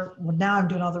were. Well, now I'm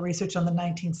doing all the research on the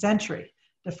 19th century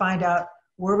to find out,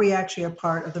 were we actually a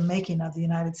part of the making of the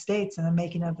United States and the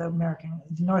making of the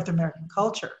North American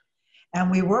culture? And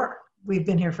we were. We've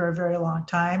been here for a very long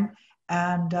time.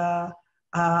 And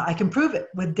I can prove it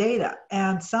with data.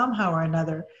 And somehow or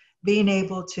another, being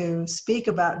able to speak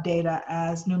about data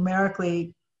as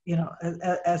numerically,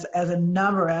 as a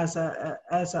number, as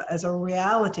a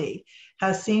reality,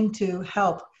 has seemed to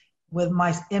help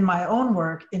in my own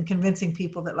work in convincing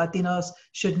people that Latinos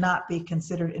should not be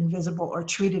considered invisible or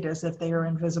treated as if they are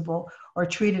invisible, or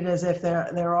treated as if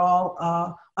they're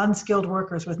all unskilled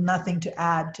workers with nothing to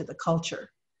add to the culture.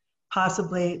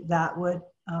 Possibly that would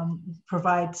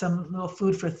provide some little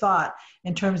food for thought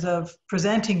in terms of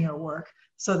presenting your work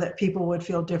so that people would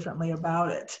feel differently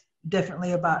about it,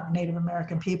 differently about Native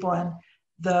American people and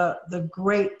the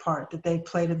great part that they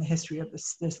played in the history of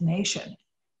this nation.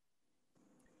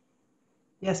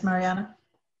 Yes, Mariana?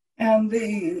 And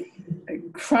the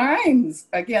crimes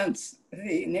against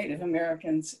the Native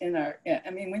Americans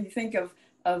when you think of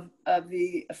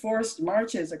the forced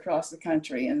marches across the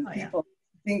country and people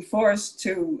being forced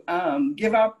to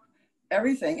give up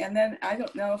everything. And then I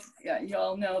don't know if you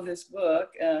all know this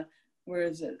book. Where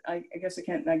is it? I guess I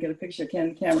can't get a picture.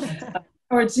 Camera.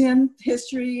 Howard Zinn,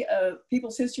 History of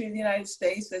People's History of the United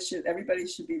States. Everybody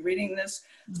should be reading this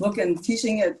book and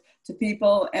teaching it to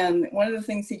people. And one of the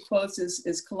things he quotes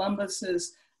is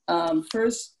Columbus's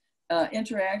first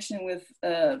interaction with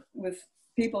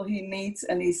people he meets,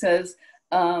 and he says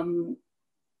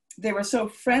they were so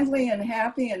friendly and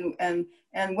happy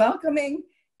and welcoming,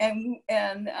 and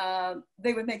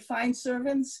they would make fine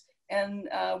servants, and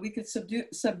we could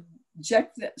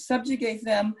subjugate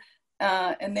them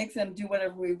and make them do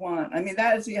whatever we want. I mean,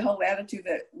 that is the whole attitude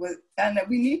and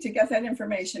we need to get that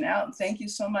information out. And thank you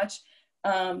so much,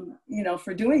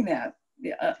 for doing that,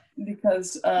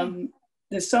 because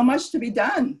there's so much to be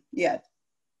done yet.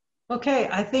 Okay,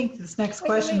 I think this next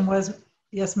question was,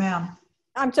 yes, ma'am.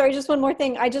 I'm sorry, just one more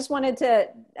thing. I just wanted to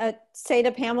say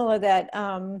to Pamela that,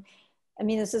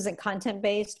 this isn't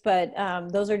content-based, but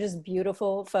those are just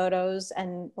beautiful photos.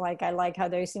 And I like how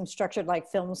they seem structured like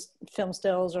film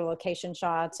stills or location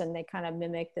shots, and they kind of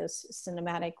mimic this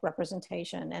cinematic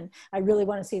representation. And I really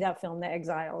want to see that film, The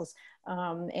Exiles.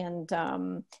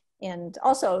 And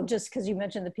also, just because you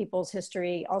mentioned the people's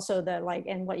history, also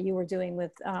and what you were doing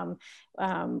with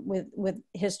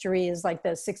history is like the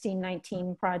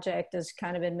 1619 project is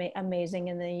kind of amazing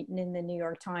in the New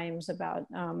York Times about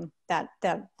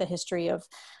the history of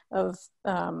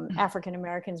African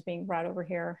Americans being brought over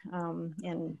here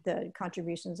and the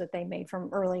contributions that they made from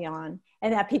early on.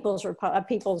 And that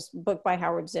People's book by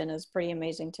Howard Zinn is pretty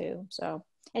amazing too. So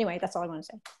anyway, that's all I want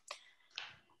to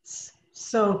say.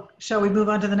 So shall we move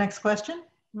on to the next question?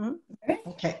 Mm-hmm.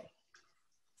 Okay.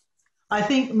 I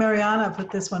think Mariana put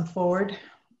this one forward.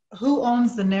 Who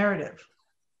owns the narrative?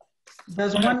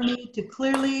 Does one need to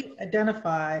clearly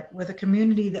identify with a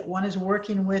community that one is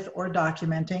working with or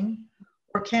documenting,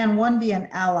 or can one be an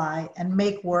ally and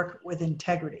make work with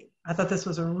integrity? I thought this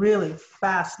was a really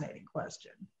fascinating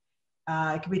question.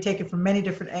 It can be taken from many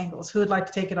different angles. Who would like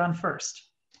to take it on first?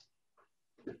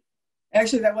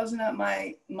 Actually, that was not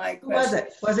my question. Was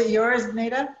it? Was it yours,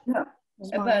 Naida? No.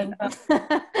 But,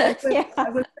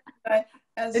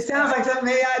 It sounds like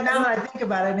something, now that I think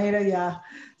about it, Naida, yeah.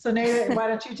 So Naida, why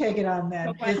don't you take it on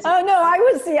then? Oh no,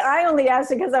 I only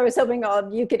asked it because I was hoping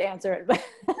you could answer it.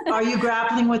 Are you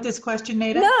grappling with this question,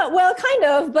 Naida? No, well, kind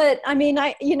of, but I mean,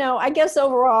 I guess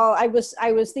overall, I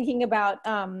was thinking about,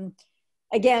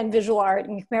 again, visual art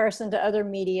in comparison to other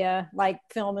media like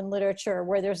film and literature,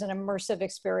 where there's an immersive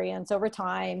experience over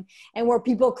time and where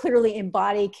people clearly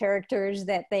embody characters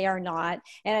that they are not.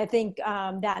 And I think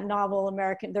that novel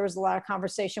American, there was a lot of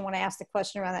conversation when I asked the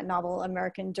question around that novel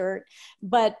American Dirt,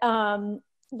 but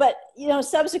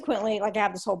subsequently, like I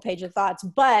have this whole page of thoughts,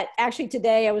 but actually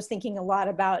today I was thinking a lot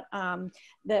about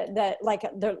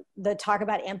the talk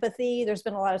about empathy. There's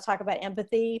been a lot of talk about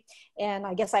empathy, and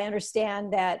I guess I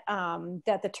understand that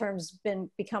that the term's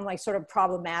become like sort of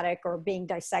problematic or being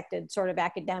dissected sort of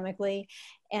academically.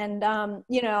 And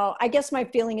I guess my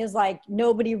feeling is like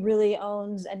nobody really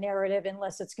owns a narrative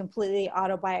unless it's completely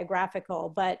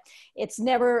autobiographical, but it's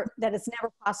never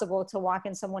possible to walk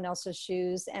in someone else's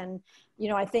shoes. And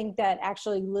I think that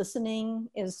actually listening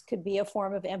could be a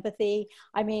form of empathy.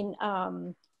 I mean,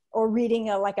 or reading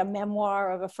a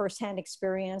memoir of a firsthand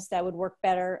experience that would work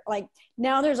better. Like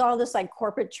now there's all this like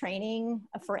corporate training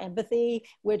for empathy,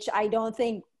 which I don't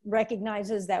think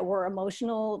recognizes that we're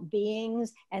emotional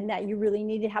beings and that you really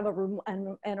need to have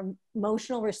an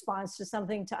emotional response to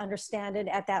something to understand it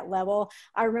at that level.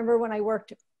 I remember when I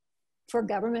worked for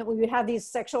government, we would have these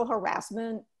sexual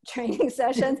harassment training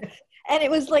sessions. And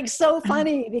it was like so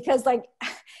funny because like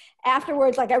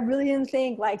afterwards, like I really didn't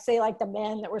think say the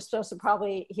men that were supposed to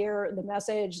probably hear the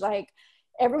message, like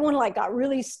everyone like got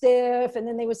really stiff and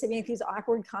then they would say make these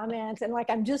awkward comments. And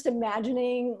like, I'm just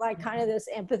imagining like kind of this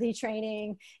empathy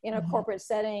training in a corporate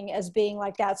setting as being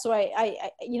like that. So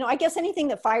I guess anything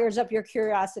that fires up your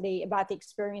curiosity about the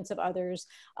experience of others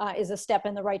is a step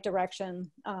in the right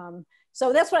direction.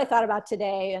 So that's what I thought about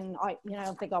today. And I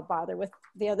don't think I'll bother with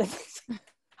the other things.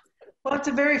 Well, it's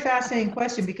a very fascinating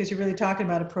question because you're really talking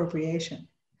about appropriation.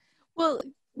 Well,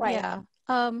 right. Yeah.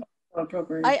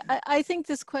 I think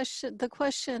the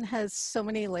question has so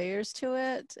many layers to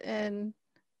it. And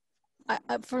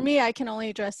for me, I can only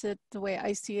address it the way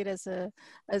I see it as a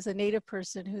Native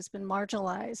person who's been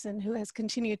marginalized and who has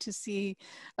continued to see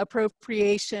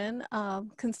appropriation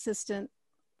consistent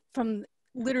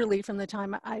literally from the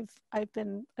time I've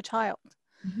been a child.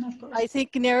 I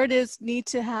think narratives need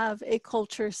to have a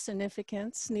culture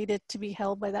significance, needed to be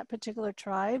held by that particular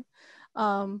tribe.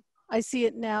 I see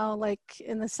it now, like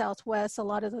in the Southwest, a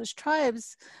lot of those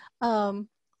tribes in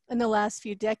the last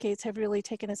few decades have really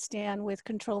taken a stand with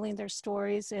controlling their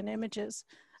stories and images.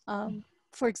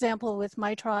 For example, with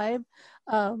my tribe,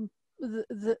 our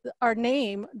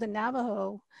name, the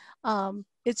Navajo,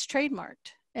 it's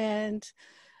trademarked,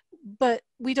 but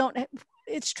we don't.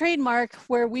 It's trademark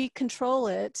where we control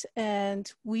it and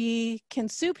we can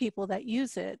sue people that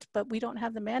use it, but we don't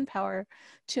have the manpower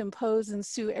to impose and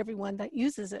sue everyone that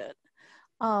uses it.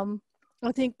 I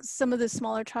think some of the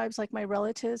smaller tribes, like my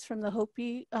relatives from the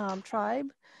Hopi tribe,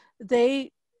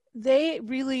 they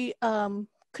really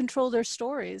control their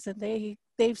stories, and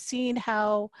they've seen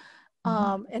how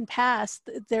in past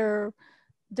their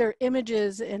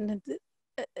images and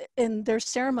their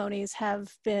ceremonies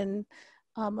have been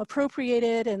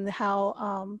appropriated, and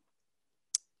how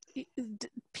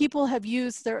people have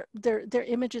used their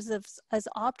images as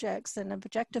objects and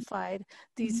objectified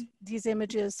these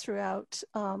images throughout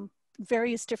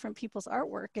various different people's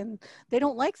artwork, and they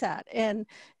don't like that. And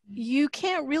you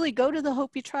can't really go to the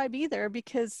Hopi tribe either,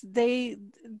 because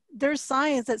there's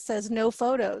signs that says no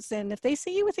photos, and if they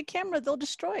see you with a camera, they'll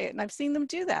destroy it, and I've seen them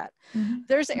do that.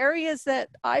 There's areas that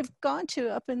I've gone to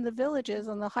up in the villages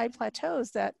on the high plateaus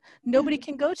that nobody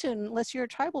can go to unless you're a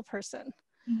tribal person.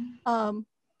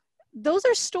 Those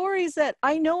are stories that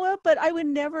I know of, but I would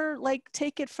never like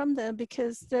take it from them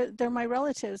because they're my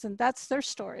relatives and that's their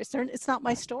stories. It's not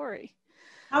my story.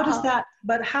 How does that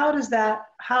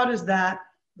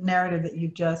narrative that you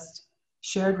just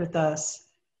shared with us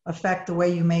affect the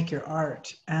way you make your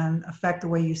art and affect the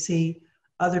way you see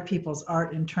other people's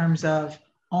art in terms of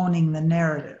owning the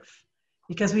narrative?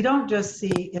 Because we don't just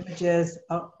see images,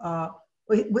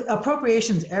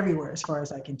 appropriation's everywhere as far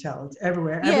as I can tell. It's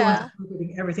everywhere. Everyone's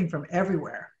appropriating everything from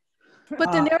everywhere.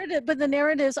 But the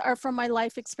narratives are from my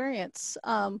life experience.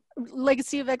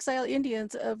 Legacy of Exile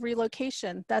Indians, of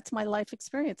relocation. That's my life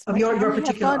experience. Of your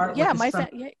particular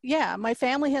artwork. Yeah, my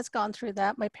family has gone through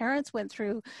that. My parents went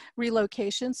through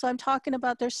relocation. So I'm talking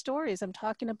about their stories. I'm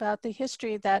talking about the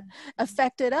history that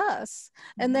affected us.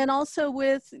 And then also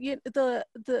with the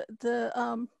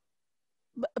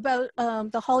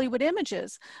Hollywood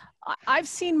images. I've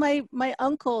seen my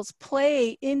uncles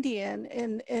play Indian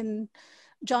in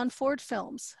John Ford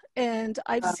films, and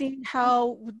I've seen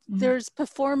how there's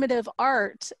performative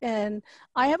art, and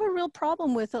I have a real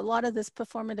problem with a lot of this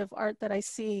performative art that I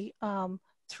see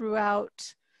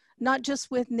throughout, not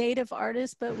just with Native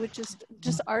artists, but with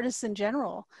just artists in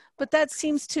general. But that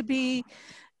seems to be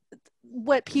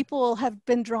what people have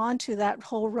been drawn to, that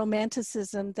whole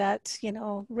romanticism, that, you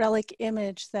know, relic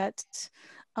image, that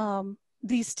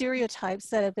these stereotypes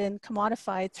that have been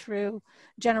commodified through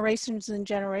generations and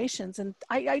generations. And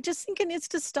I just think it needs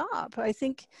to stop. I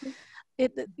think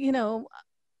it, you know,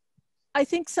 I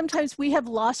think sometimes we have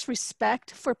lost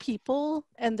respect for people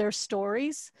and their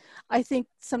stories. I think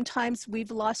sometimes we've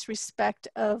lost respect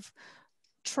of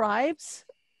tribes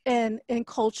and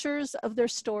cultures of their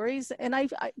stories. And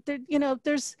you know,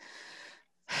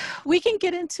 we can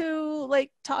get into like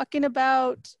talking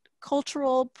about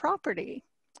cultural property,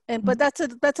 but that's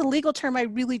a legal term I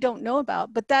really don't know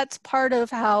about, but that's part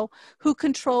of who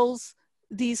controls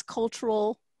these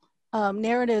cultural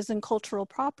narratives and cultural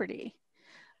property.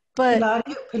 But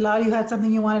Pilar, you had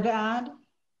something you wanted to add?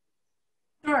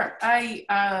 Sure. I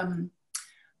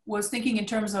was thinking in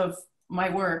terms of my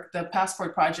work, the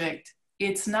Passport Project.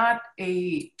 It's not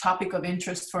a topic of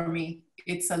interest for me.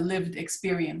 It's a lived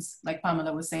experience, like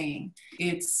Pamela was saying.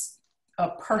 It's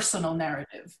a personal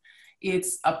narrative.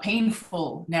 It's a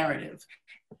painful narrative.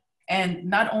 And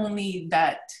not only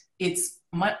that it's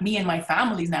me and my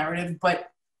family's narrative, but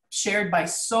shared by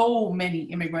so many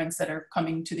immigrants that are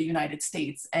coming to the United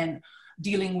States and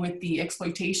dealing with the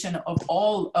exploitation of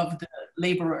all of the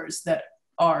laborers that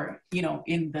are, you know,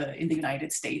 in the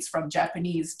United States, from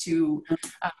Japanese to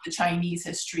the Chinese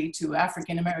history to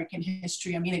African American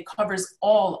history. I mean, it covers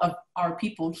all of our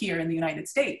people here in the United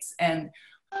States. And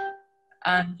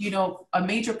you know, a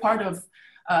major part of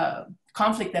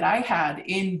conflict that I had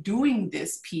in doing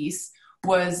this piece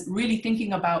was really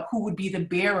thinking about who would be the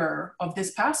bearer of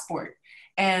this passport.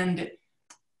 And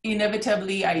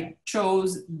inevitably, I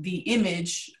chose the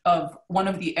image of one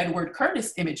of the Edward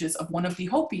Curtis images of one of the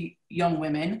Hopi young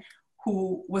women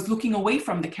who was looking away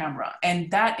from the camera. And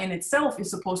that in itself is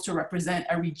supposed to represent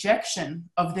a rejection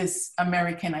of this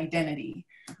American identity,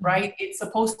 right? It's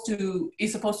supposed to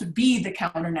be the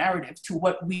counter narrative to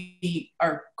what we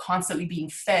are constantly being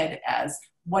fed as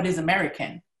what is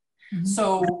American.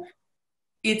 So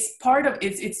it's part of,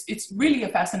 it's really a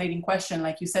fascinating question,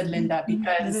 like you said, Linda,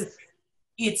 because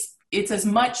it's as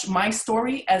much my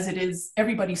story as it is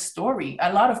everybody's story,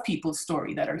 a lot of people's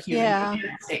story that are here in the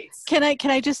United States. Can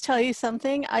I just tell you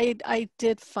something? I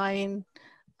did find,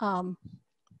 I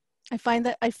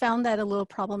found that a little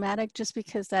problematic, just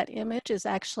because that image is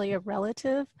actually a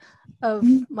relative of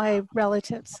my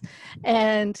relatives.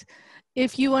 And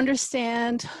if you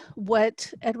understand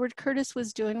what Edward Curtis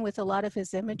was doing with a lot of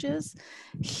his images,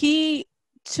 he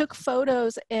took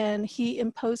photos and he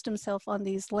imposed himself on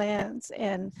these lands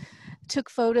and took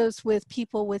photos with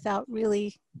people without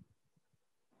really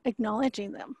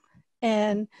acknowledging them.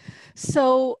 And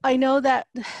so I know that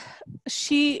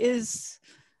she is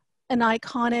an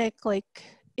iconic like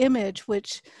image,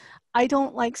 which I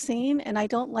don't like seeing, and I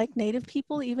don't like Native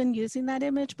people even using that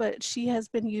image, but she has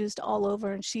been used all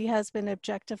over and she has been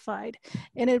objectified.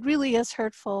 And it really is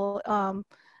hurtful,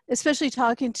 especially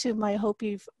talking to my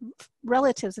Hopi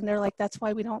relatives, and they're like, that's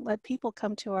why we don't let people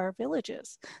come to our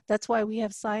villages. That's why we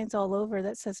have signs all over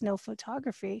that says no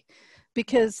photography,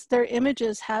 because their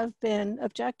images have been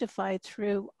objectified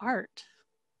through art.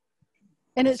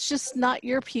 And it's just not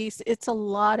your piece. It's a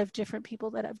lot of different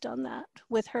people that have done that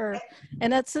with her.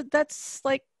 And that's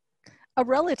like a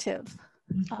relative,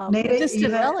 a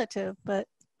distant relative, but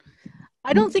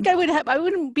I don't think I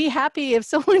wouldn't be happy if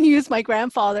someone used my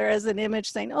grandfather as an image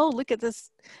saying, oh, look at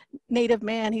this Native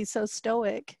man, he's so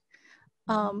stoic.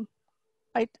 I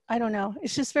don't know,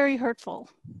 it's just very hurtful.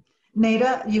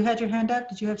 Naida, you had your hand up.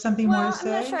 Did you have something more to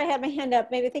say? I'm not sure I had my hand up.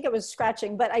 Maybe I think it was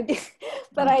scratching, but I did.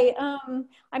 But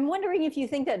I'm wondering if you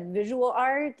think that visual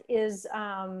art is,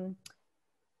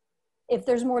 if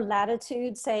there's more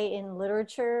latitude, say, in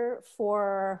literature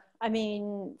for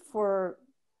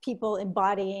people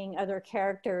embodying other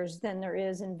characters than there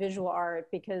is in visual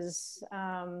art, because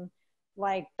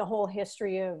like the whole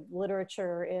history of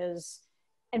literature is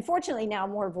and fortunately now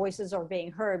more voices are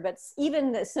being heard, but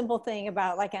even the simple thing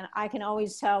about like, I can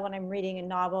always tell when I'm reading a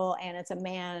novel and it's a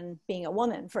man being a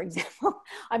woman, for example.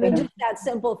 I mean, just that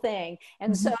simple thing.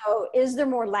 And so is there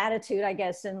more latitude, I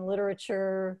guess, in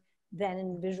literature than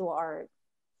in visual art?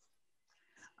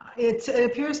 It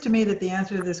appears to me that the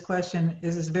answer to this question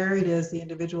is as varied as the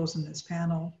individuals in this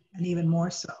panel, and even more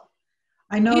so.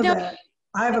 I know that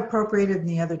I've appropriated in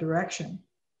the other direction.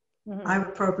 I've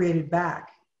appropriated back.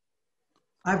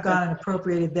 I've gone and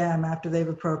appropriated them after they've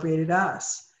appropriated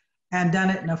us, and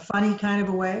done it in a funny kind of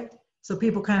a way. So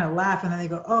people kind of laugh and then they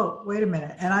go, oh, wait a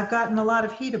minute. And I've gotten a lot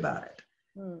of heat about it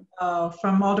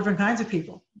from all different kinds of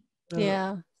people.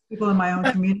 People in my own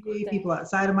community, people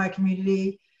outside of my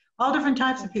community, all different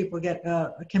types of people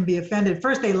can be offended.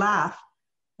 First they laugh,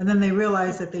 and then they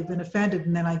realize that they've been offended,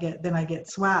 and then I get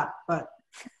swapped. But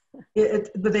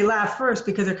they laugh first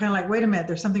because they're kind of like, wait a minute,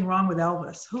 there's something wrong with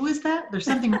Elvis. Who is that? There's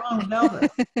something wrong with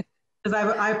Elvis. Because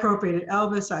I appropriated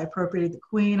Elvis, I appropriated the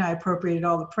Queen, I appropriated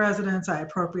all the presidents, I've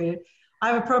appropriated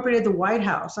the White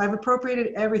House. I've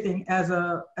appropriated everything as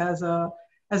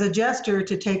a gesture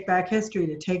to take back history,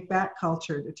 to take back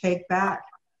culture, to take back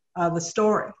the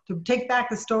story, to take back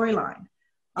the storyline.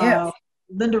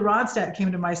 Linda Ronstadt came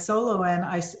to my solo,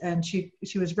 and she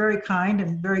was very kind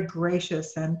and very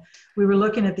gracious, and we were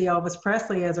looking at the Elvis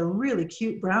Presley as a really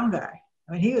cute brown guy.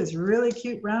 I mean, he was a really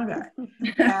cute brown guy.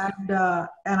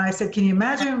 And I said, can you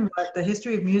imagine what the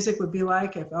history of music would be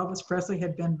like if Elvis Presley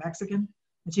had been Mexican?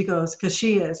 And she goes, because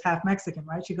she is half Mexican,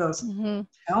 right? She goes,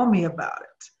 tell me about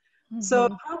it. So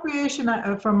appropriation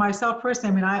for myself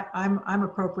personally, I mean, I'm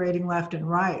appropriating left and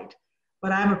right,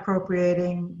 but I'm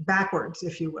appropriating backwards,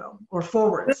 if you will, or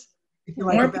forwards, if you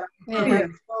like,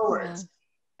 forwards.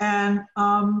 And,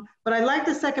 but I like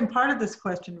the second part of this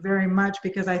question very much,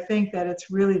 because I think that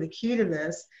it's really the key to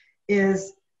this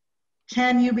is,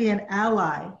 can you be an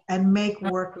ally and make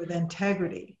work with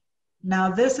integrity? Now,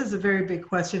 this is a very big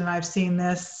question, and I've seen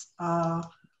this. I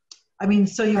mean,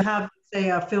 so you have,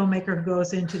 say, a filmmaker who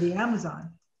goes into the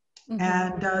Amazon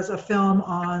and does a film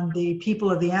on the people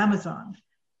of the Amazon.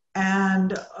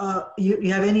 And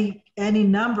you have any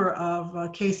number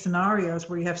of case scenarios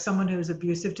where you have someone who's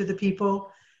abusive to the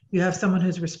people, you have someone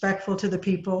who's respectful to the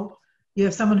people, you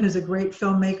have someone who's a great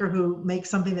filmmaker who makes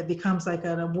something that becomes like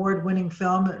an award-winning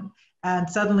film and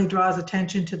suddenly draws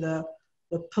attention to the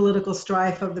political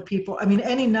strife of the people. I mean,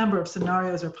 any number of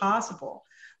scenarios are possible.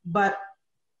 But,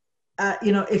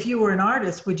 you know, if you were an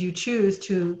artist, would you choose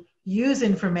to use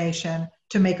information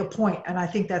to make a point? And I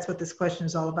think that's what this question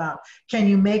is all about. Can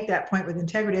you make that point with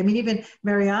integrity? I mean, even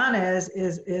Mariona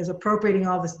is appropriating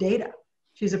all this data.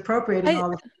 She's appropriating all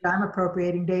this data. I'm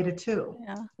appropriating data too.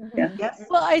 Yes?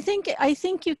 Well, I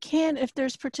think you can if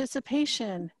there's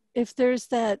participation. If there's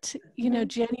that, you know,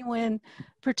 genuine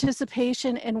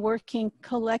participation and working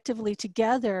collectively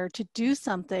together to do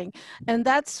something. And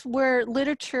that's where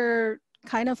literature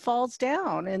kind of falls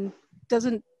down and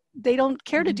they don't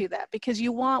care to do that, because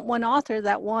you want one author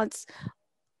that wants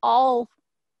all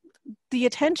the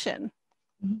attention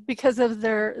because of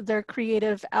their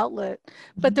creative outlet.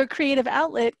 But their creative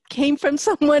outlet came from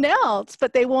someone else,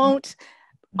 but they won't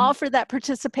offer that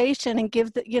participation and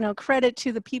give the, you know, credit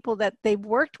to the people that they've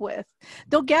worked with.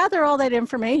 They'll gather all that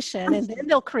information and then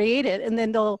they'll create it and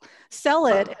then they'll sell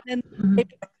it. And then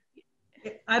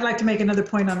I'd like to make another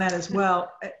point on that as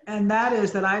well. And that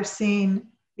is that I've seen,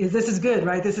 this is good,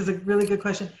 right? This is a really good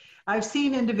question. I've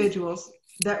seen individuals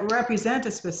that represent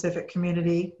a specific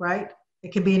community, right?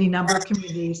 It could be any number of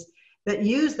communities that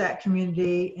use that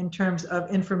community in terms of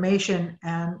information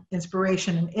and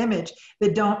inspiration and image,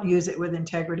 that don't use it with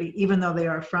integrity, even though they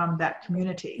are from that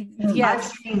community. Yes,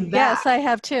 I've seen that. Yes, I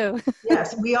have too.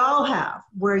 Yes, we all have,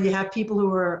 where you have people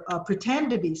who are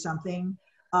pretend to be something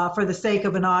for the sake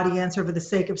of an audience or for the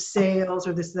sake of sales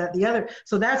or this, that, the other.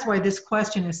 So that's why this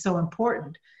question is so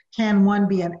important. Can one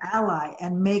be an ally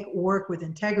and make work with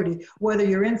integrity, whether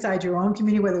you're inside your own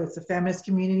community, whether it's the feminist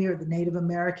community or the Native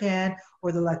American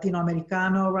or the Latino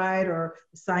Americano, right, or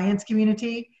the science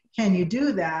community? Can you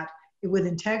do that with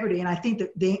integrity? And I think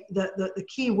that the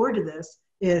key word to this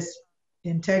is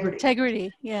integrity.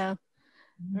 Integrity, yeah.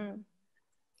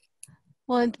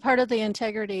 Well, and part of the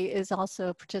integrity is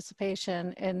also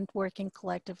participation and working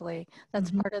collectively.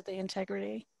 That's part of the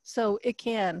integrity. So it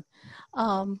can.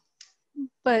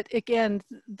 But again,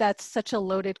 that's such a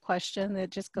loaded question that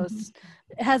just goes,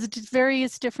 it has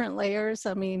various different layers.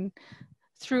 I mean,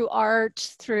 through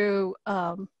art, through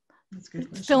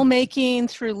filmmaking,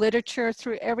 through literature,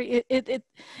 through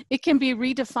it can be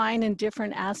redefined in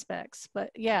different aspects. But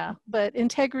yeah, but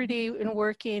integrity in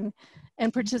working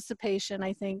and participation,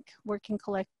 I think, working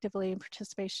collectively and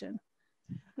participation.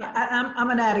 I'm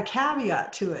going to add a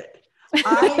caveat to it.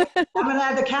 I'm going to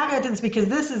add the caveat to this because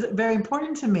this is very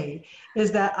important to me,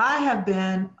 is that I have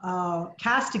been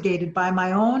castigated by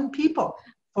my own people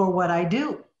for what I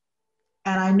do.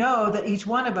 And I know that each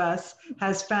one of us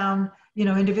has found,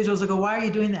 individuals that go, why are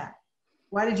you doing that?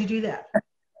 Why did you do that?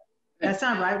 That's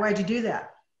not right. Why'd you do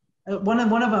that? One of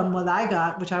them, what I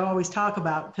got, which I always talk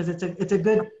about, because it's a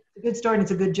good story and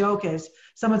it's a good joke, is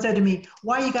someone said to me,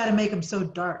 why you got to make them so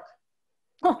dark?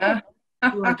 I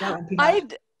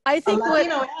think a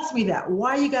Latino asked me that.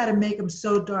 Why you got to make them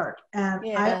so dark? And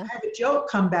I had a joke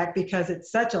come back because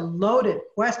it's such a loaded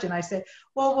question. I say,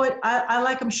 well, I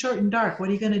like them short and dark. What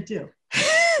are you going to do?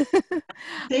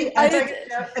 See, and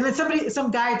then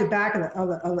some guy at the back of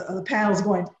the panel is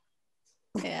going.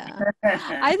 Yeah,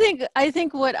 I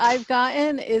think what I've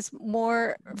gotten is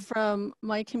more from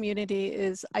my community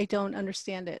is I don't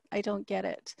understand it. I don't get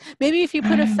it. Maybe if you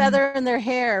put a feather in their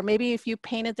hair, maybe if you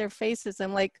painted their faces,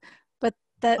 I'm like, but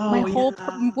that my whole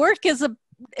work is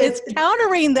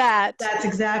countering that. That's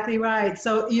exactly right.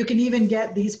 So you can even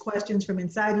get these questions from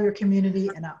inside of your community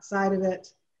and outside of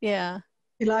it. Yeah.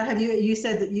 Pilar, you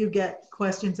said that you get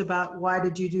questions about why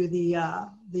did you do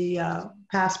the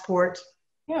passport?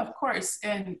 Yeah, of course.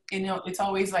 And it's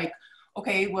always like,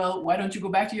 okay, well, why don't you go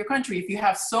back to your country? If you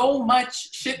have so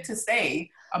much shit to say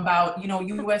about,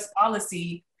 US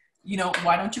policy,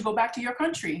 why don't you go back to your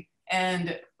country?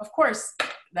 And of course,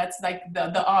 that's like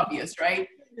the obvious, right?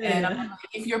 Yeah. And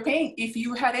if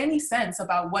you had any sense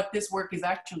about what this work is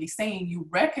actually saying, you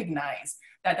recognize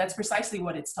that that's precisely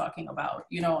what it's talking about,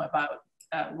 about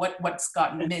what's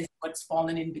gotten missed, what's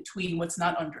fallen in between, what's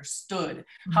not understood,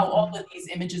 how all of these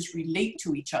images relate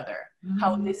to each other,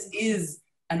 how this is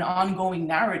an ongoing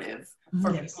narrative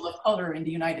for people of color in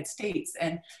the United States.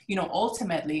 And,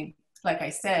 ultimately, like I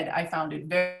said, I found it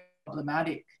very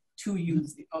problematic to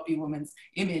use the Hopi woman's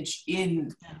image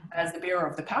as the bearer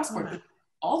of the passport. But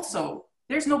also,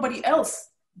 there's nobody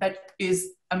else that is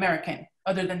American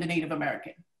other than the Native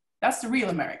American. That's the real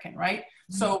American, right?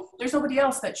 So there's nobody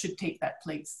else that should take that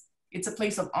place. It's a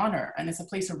place of honor and it's a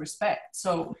place of respect.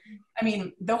 So, I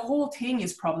mean, the whole thing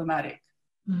is problematic.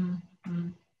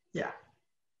 Yeah,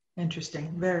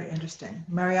 interesting, very interesting.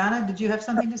 Mariona, did you have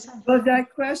something to say? Well,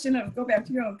 that question of go back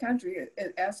to your own country,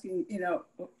 asking,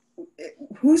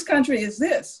 whose country is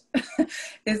this?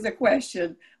 Is the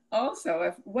question.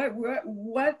 Also,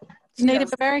 what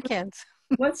Native Americans.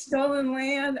 What stolen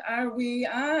land are we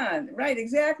on? Right,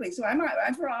 exactly. So I'm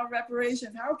for all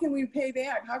reparations. How can we pay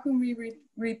back? How can we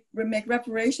make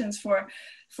reparations for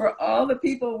all the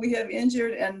people we have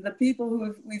injured and the people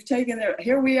who we've taken there?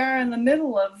 Here we are in the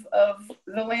middle of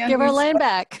the land. Give our land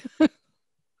back.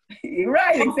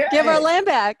 Right, exactly. Give our land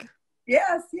back.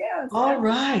 Yes. All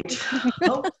right.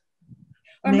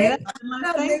 Or maybe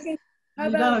how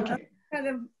about kind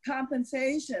of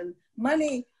compensation,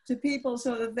 money to people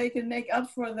so that they can make up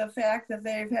for the fact that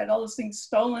they've had all those things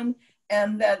stolen,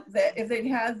 and that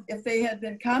if they had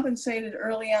been compensated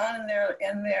early on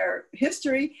in their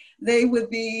history, they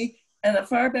would be in a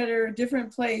far better,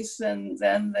 different place than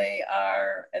they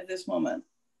are at this moment.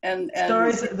 And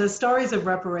the stories of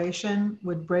reparation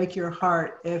would break your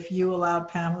heart if you allowed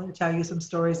Pamela to tell you some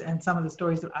stories, and some of the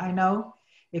stories that I know.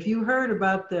 If you heard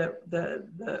about the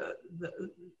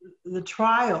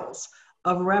trials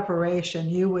of reparation,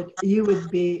 you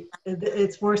would be,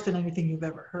 it's worse than anything you've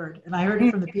ever heard. And I heard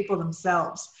it from the people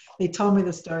themselves. They told me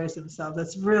the stories themselves.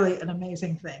 That's really an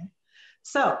amazing thing.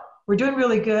 So we're doing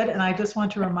really good. And I just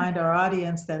want to remind our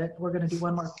audience that we're going to do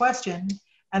one more question,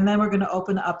 and then we're going to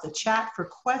open up the chat for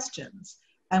questions.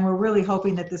 And we're really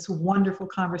hoping that this wonderful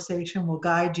conversation will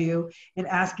guide you in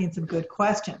asking some good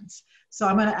questions. So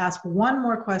I'm going to ask one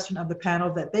more question of the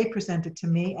panel that they presented to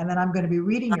me, and then I'm going to be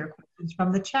reading your questions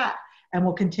from the chat, and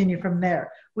we'll continue from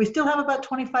there. We still have about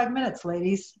 25 minutes,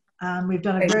 ladies. We've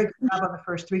done a very good job on the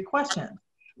first 3 questions.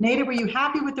 Naida, were you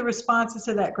happy with the responses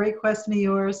to that great question of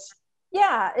yours?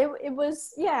 Yeah, it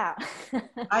was, yeah.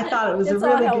 I thought it was it's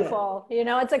really helpful. Good.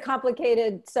 It's a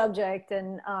complicated subject,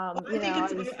 and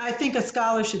I think a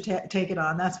scholar should take it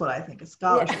on. That's what I think, a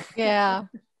scholar should. Yeah.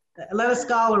 Let a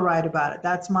scholar write about it.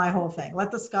 That's my whole thing. Let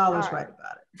the scholars write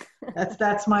about it.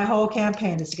 That's my whole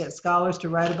campaign, is to get scholars to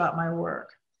write about my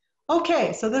work.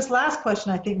 Okay, so this last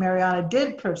question, I think Mariona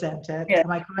did present it. Yeah.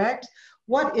 Am I correct?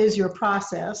 What is your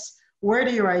process? Where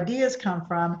do your ideas come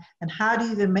from? And how do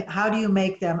you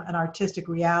make them an artistic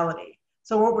reality?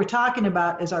 So what we're talking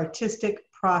about is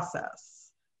artistic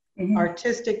process.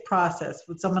 Artistic process.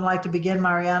 Would someone like to begin?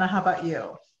 Mariona, how about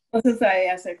you? Well, since I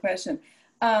asked that question.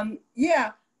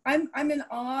 Yeah, I'm in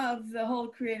awe of the whole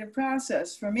creative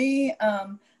process. For me,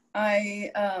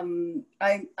 my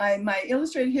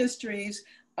illustrated histories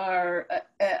are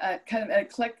a kind of an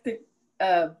eclectic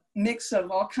mix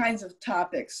of all kinds of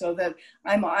topics, so that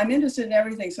I'm interested in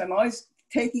everything. So I'm always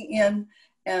taking in,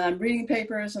 and I'm reading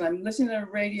papers, and I'm listening to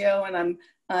the radio, and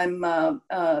I'm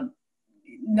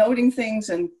noting things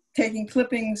and taking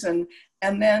clippings, and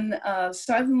then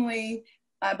suddenly,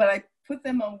 but I put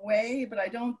them away, but I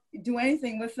don't do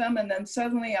anything with them, and then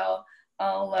suddenly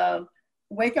I'll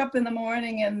wake up in the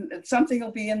morning and something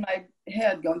will be in my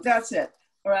head going, that's it.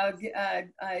 Or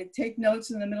I take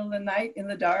notes in the middle of the night in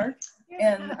the dark,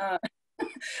 and,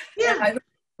 yeah. and I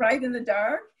write in the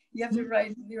dark. You have to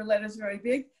write your letters very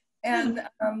big, and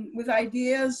with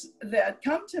ideas that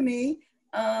come to me,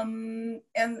 and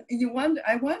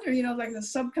I wonder, you know, like the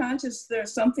subconscious,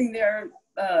 there's something there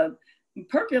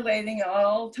percolating at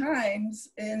all times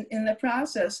in the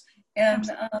process.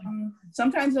 And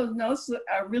sometimes those notes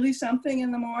are really something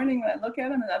in the morning when I look at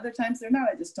them, and other times they're not.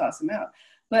 I just toss them out.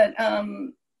 But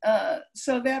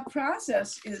so that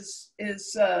process is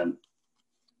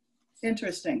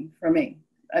interesting for me.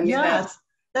 I mean, yes,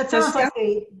 that sounds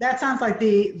like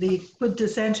the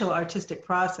quintessential artistic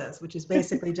process, which is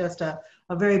basically just a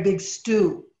very big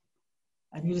stew.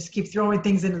 And you just keep throwing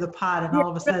things into the pot, and all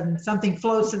of a sudden something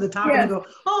floats to the top, and you go,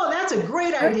 oh, that's a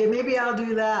great idea. Maybe I'll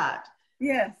do that.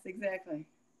 Yes, exactly.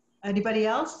 Anybody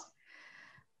else?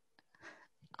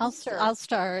 I'll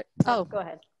start. Oh, go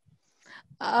ahead.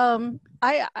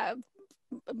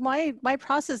 My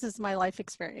process is my life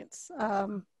experience.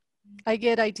 I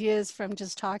get ideas from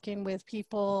just talking with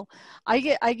people. I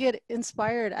get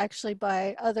inspired actually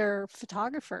by other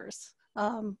photographers.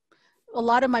 A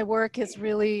lot of my work is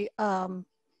really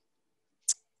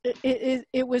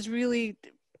it was really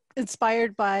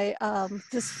inspired by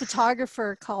this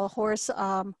photographer called Horace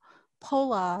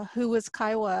Pola, who was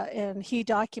Kiowa, and he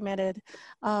documented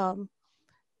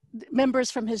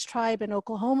members from his tribe in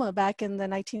Oklahoma back in the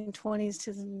 1920s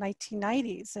to the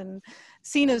 1990s. And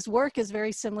Sina's work is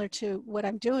very similar to what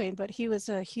I'm doing, but he was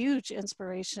a huge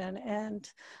inspiration. And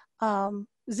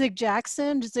Zig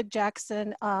Jackson,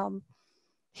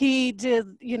 he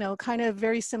did, you know, kind of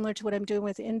very similar to what I'm doing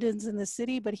with Indians in the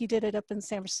City, but he did it up in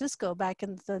San Francisco back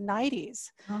in the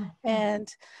 90s. Oh. And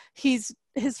his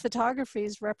photography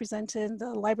is represented in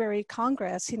the Library of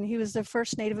Congress, and he was the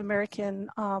first Native American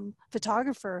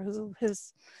photographer who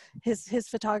his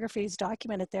photography is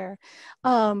documented there.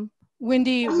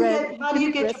 Wendy Red. How do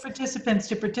you get your participants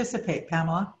to participate,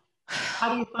 Pamela?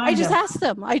 How do you find I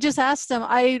just asked them.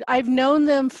 I've known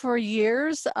them for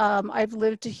years. I've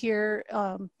lived here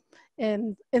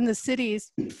in the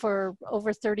cities for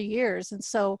over 30 years. And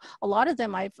so a lot of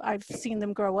them, I've seen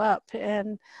them grow up.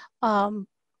 And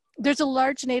there's a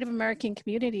large Native American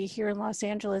community here in Los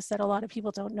Angeles that a lot of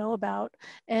people don't know about.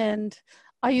 And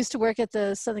I used to work at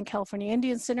the Southern California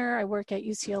Indian Center. I work at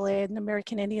UCLA and the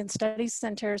American Indian Studies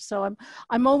Center. So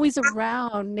I'm always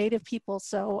around Native people.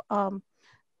 So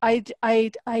I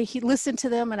listen to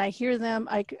them and I hear them.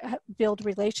 I build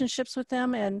relationships with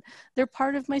them, and they're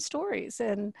part of my stories.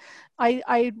 And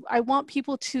I want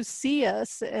people to see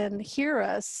us and hear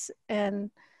us and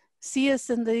see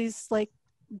us in these like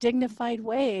dignified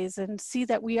ways, and see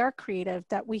that we are creative,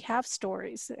 that we have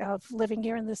stories of living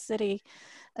here in the city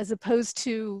as opposed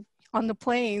to on the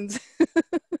plains.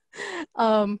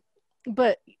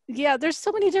 But yeah, there's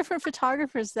so many different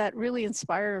photographers that really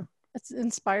inspire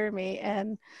me.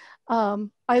 And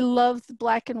I love the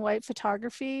black and white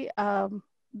photography,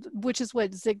 which is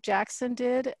what Zig Jackson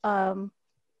did.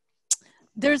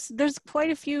 There's quite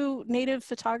a few Native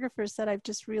photographers that I've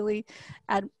just really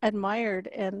admired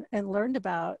and learned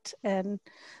about. And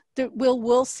Will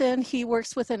Wilson, he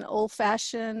works with an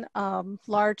old-fashioned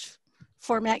large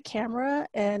format camera,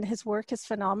 and his work is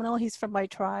phenomenal. He's from my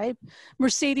tribe.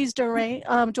 Mercedes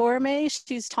Dorame,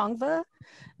 she's Tongva,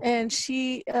 and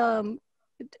she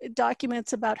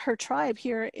documents about her tribe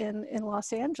here in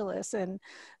Los Angeles. And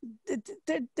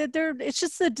it's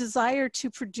just the desire to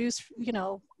produce, you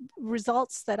know,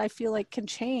 results that I feel like can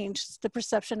change the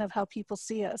perception of how people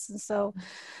see us. And so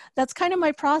that's kind of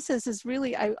my process, is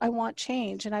really, I want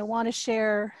change, and I want to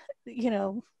share, you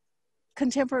know,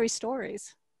 contemporary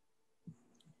stories.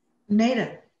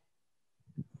 Naida.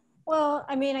 Well,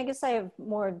 I mean, I guess I have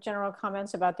more general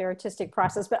comments about the artistic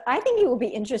process, but I think it will be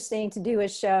interesting to do a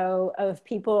show of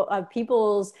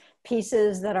people's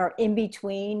pieces that are in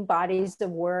between bodies of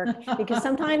work, because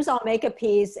sometimes I'll make a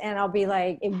piece and I'll be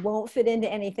like, it won't fit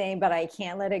into anything, but I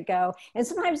can't let it go. And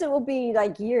sometimes it will be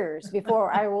like years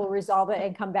before I will resolve it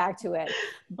and come back to it.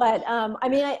 But I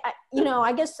mean,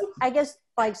 I guess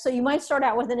like, so you might start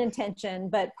out with an intention,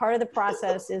 but part of the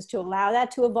process is to allow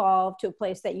that to evolve to a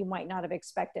place that you might not have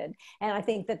expected. And I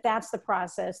think that that's the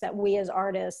process that we as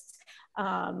artists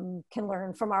can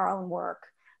learn from our own work.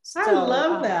 So, I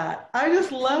love that. I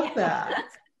just love that.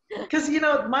 Because, you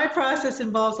know, my process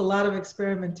involves a lot of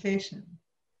experimentation.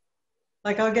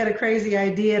 Like I'll get a crazy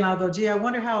idea and I'll go, gee, I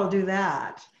wonder how I'll do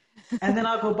that. And then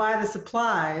I'll go buy the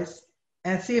supplies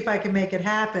and see if I can make it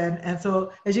happen. And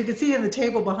so, as you can see in the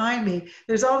table behind me,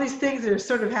 there's all these things that are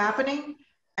sort of happening.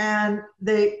 And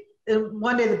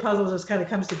one day the puzzle just kind of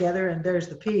comes together and there's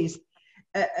the piece.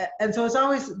 And so it's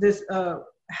always this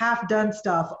half-done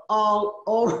stuff all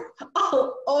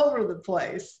over the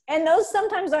place. And those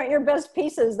sometimes aren't your best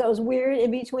pieces, those weird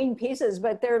in-between pieces,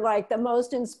 but they're like the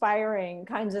most inspiring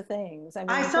kinds of things. I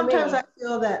mean, sometimes I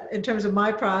feel that in terms of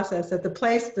my process, that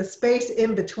the space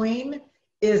in between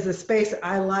is the space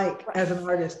I like as an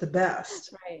artist the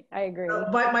best. Right, I agree.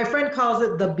 But my friend calls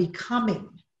it the becoming.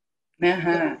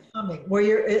 The becoming, where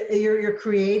you're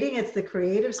creating. It's the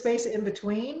creative space in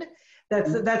between.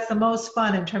 That's the most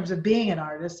fun in terms of being an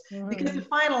artist, because to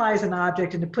finalize an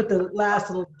object and to put the last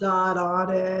little dot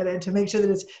on it and to make sure that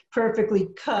it's perfectly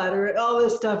cut, or all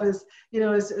this stuff is, you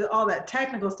know, all that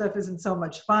technical stuff isn't so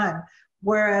much fun.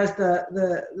 Whereas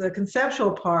the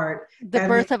conceptual part, the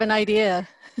birth of an idea,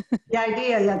 the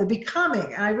idea, yeah, the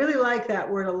becoming, and I really like that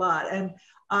word a lot. And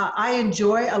I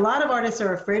enjoy. A lot of artists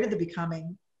are afraid of the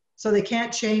becoming, so they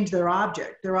can't change their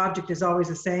object. Their object is always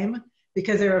the same,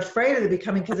 because they're afraid of the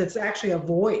becoming, because it's actually a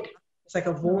void. It's like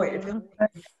a void.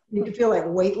 You can feel like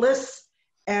weightless.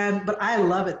 But I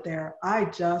love it there. I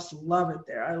just love it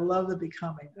there. I love the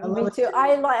becoming. Me too.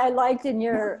 I liked in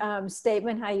your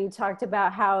statement how you talked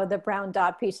about how the brown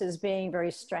dot pieces being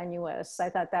very strenuous. I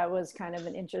thought that was kind of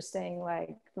an interesting,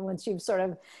 like, once you've sort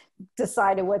of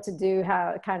decided what to do,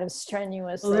 how kind of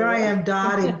strenuous. Well, there I am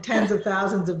dotting tens of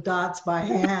thousands of dots by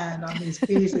hand on these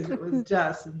pieces. It was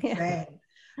just insane. Yeah.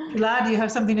 Pilar, do you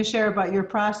have something to share about your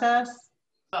process?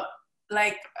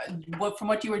 From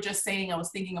what you were just saying, I was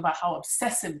thinking about how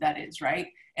obsessive that is, right?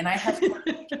 And I have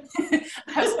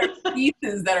certain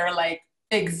pieces that are like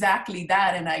exactly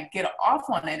that, and I get off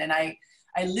on it, and I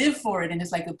live for it, and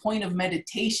it's like a point of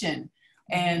meditation.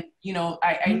 And, you know,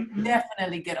 I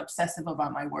definitely get obsessive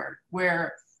about my work,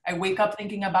 where I wake up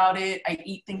thinking about it, I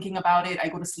eat thinking about it, I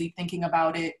go to sleep thinking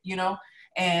about it, you know,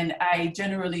 and I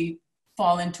generally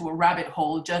fall into a rabbit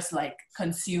hole, just like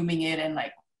consuming it and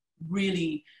like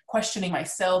really questioning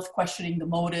myself, questioning the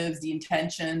motives, the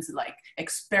intentions, like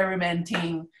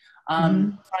experimenting,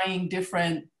 trying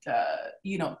different,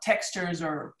 you know, textures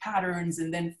or patterns.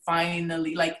 And then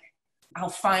finally, like, I'll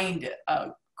find a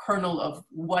kernel of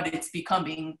what it's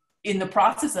becoming in the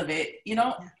process of it, you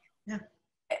know? Yeah.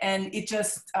 And it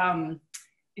just,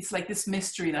 it's like this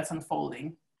mystery that's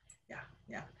unfolding.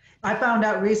 Yeah. I found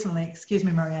out recently, excuse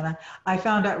me, Mariana, I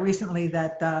found out recently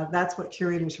that that's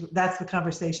the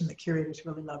conversation that curators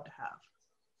really love to have.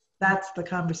 That's the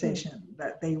conversation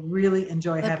that they really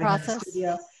enjoy having in the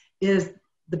studio, is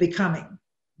the becoming.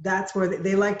 That's where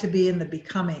they like to be, in the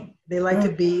becoming. They like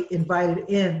to be invited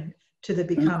in to the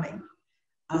becoming.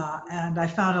 And I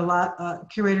found a lot,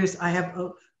 curators, I have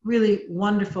really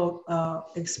wonderful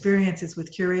experiences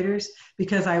with curators,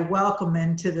 because I welcome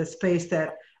into the space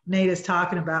that Naida's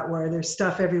talking about, where there's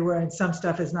stuff everywhere and some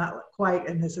stuff is not quite,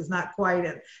 and this is not quite,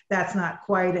 and that's not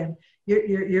quite, and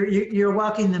you're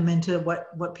welcoming them into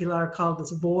what Pilar called this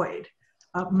void.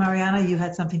 Mariana, you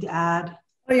had something to add?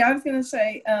 Oh yeah, I was going to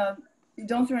say,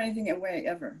 don't throw anything away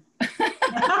ever. Don't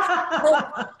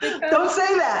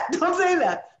say that. Don't say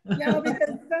that. No,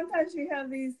 because sometimes you have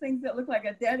these things that look like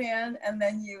a dead end, and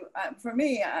then you, for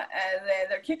me,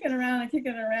 they're kicking around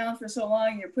for so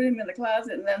long, you put them in the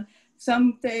closet, and then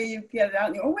someday you get it out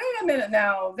and you go, oh, wait a minute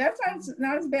now, that's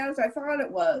not as bad as I thought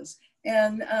it was.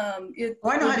 And I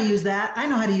know how to use that. I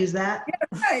know how to use that.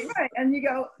 Yeah, right. And you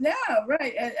go, no,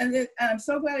 right. And I'm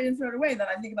so glad I didn't throw it away. Then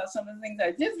I think about some of the things I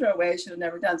did throw away I should have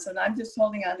never done. So now I'm just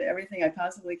holding on to everything I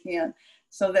possibly can,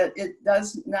 so that it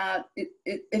does not,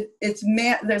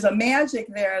 there's a magic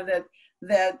there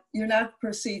that you're not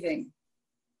perceiving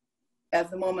at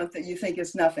the moment that you think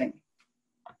it's nothing.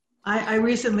 I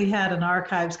recently had an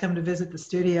archives come to visit the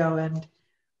studio, and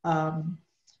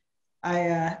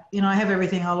I have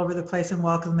everything all over the place and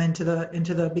welcome them into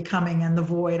the becoming and the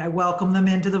void. I welcome them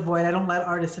into the void. I don't let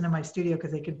artists into my studio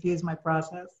because they confuse my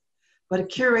process. But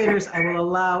curators, I will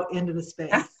allow into the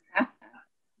space.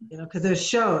 You know, because there's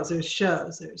shows,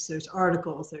 there's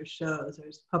articles, there's shows,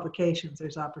 there's publications,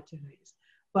 there's opportunities.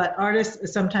 But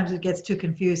artists, sometimes it gets too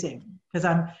confusing because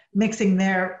I'm mixing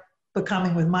their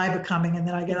becoming with my becoming, and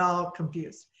then I get all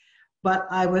confused. But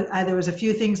there was a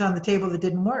few things on the table that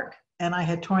didn't work, and I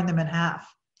had torn them in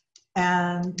half.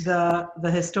 And the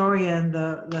historian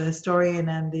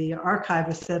and the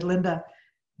archivist said, Linda,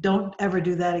 don't ever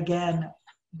do that again.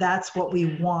 That's what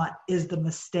we want, is the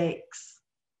mistakes.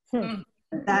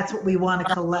 That's what we want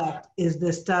to collect, is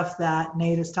this stuff that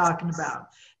Naida's talking about.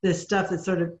 This stuff that's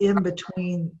sort of in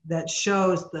between, that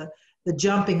shows the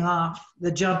jumping off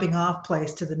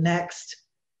place to the next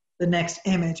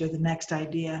image or the next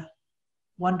idea.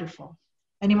 Wonderful.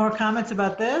 Any more comments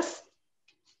about this?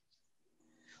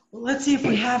 Well, let's see if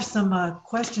we have some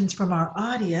questions from our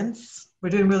audience. We're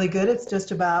doing really good. It's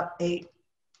just about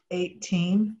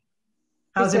 8:18.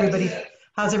 How's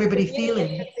everybody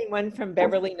feeling? One from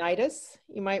Beverly Nidus.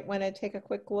 You might want to take a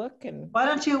quick look. And why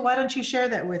don't you share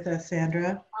that with us,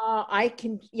 Sandra?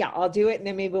 I'll do it, and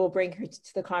then maybe we'll bring her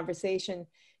to the conversation.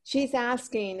 She's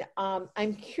asking,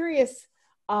 I'm curious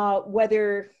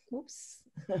whether,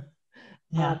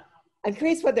 I'm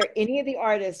curious whether any of the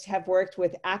artists have worked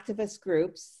with activist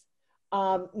groups,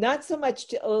 not so much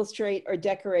to illustrate or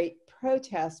decorate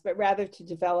protests, but rather to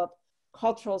develop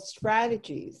cultural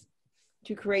strategies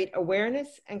to create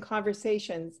awareness and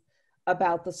conversations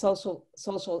about the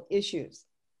social issues.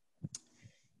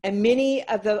 And many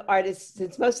of the artists,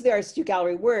 since most of the artists do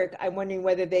gallery work, I'm wondering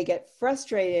whether they get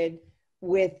frustrated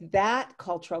with that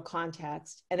cultural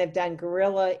context and have done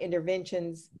guerrilla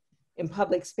interventions in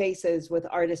public spaces with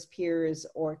artist peers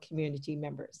or community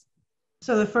members.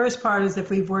 So the first part is if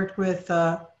we've worked with...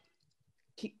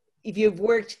 If you've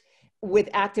worked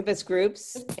with activist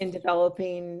groups in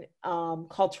developing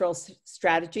cultural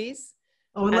strategies.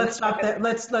 Oh, let's stop there.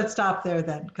 Let's stop there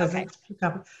then, because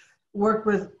work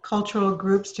with cultural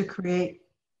groups to create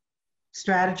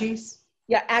strategies.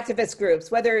 Yeah, activist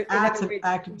groups. Whether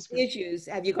activist issues,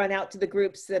 have you gone out to the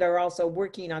groups that are also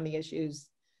working on the issues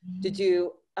to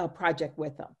do a project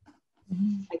with them?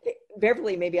 I think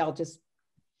Beverly, maybe I'll just.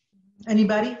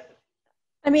 Anybody?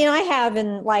 I mean, I have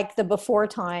in like the before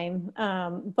time,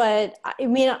 but I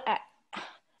mean,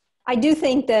 I do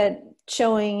think that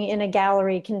showing in a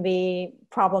gallery can be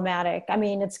problematic. I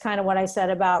mean, it's kind of what I said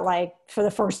about like, for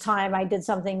the first time I did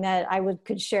something that I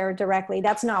could share directly.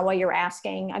 That's not what you're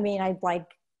asking. I mean, like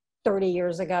 30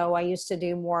 years ago, I used to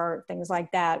do more things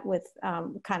like that with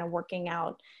kind of working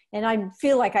out, and I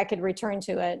feel like I could return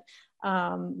to it.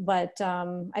 But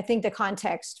I think the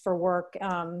context for work,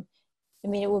 I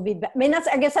mean, it would be,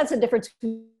 I guess that's the difference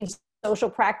between social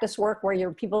practice work where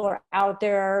your people are out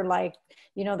there, like,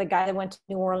 you know, the guy that went to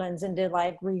New Orleans and did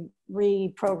like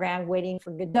reprogrammed Waiting for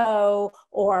Godot,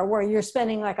 or where you're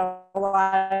spending like a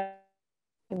lot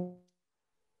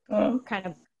of kind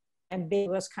of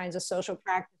ambiguous kinds of social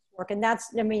practice work. And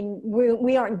that's, I mean,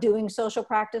 we aren't doing social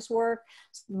practice work,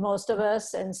 most of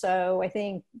us. And so I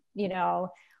think, you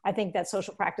know, I think that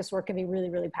social practice work can be really,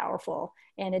 really powerful,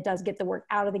 and it does get the work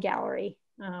out of the gallery.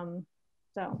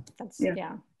 So that's,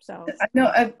 so. I know,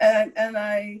 and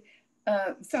I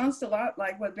sounds a lot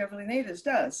like what Beverly Natives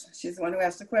does. She's the one who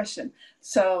asked the question.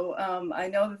 So I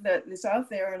know that it's out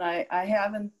there, and I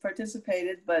haven't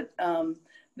participated, but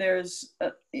there's,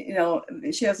 you know,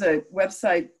 she has a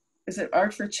website, is it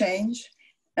Art for Change,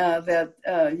 that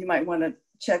you might want to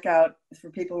check out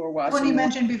for people who are watching. What you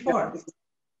mentioned before.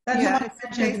 That's yeah, what I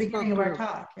mentioned at the beginning of our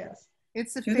talk, yes.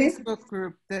 It's a Facebook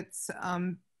group that's,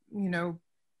 you know,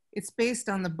 it's based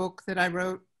on the book that I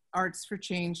wrote, Arts for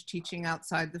Change, Teaching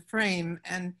Outside the Frame.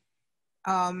 And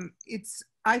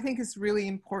I think it's really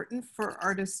important for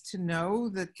artists to know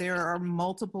that there are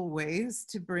multiple ways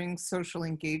to bring social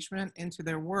engagement into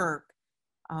their work.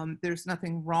 There's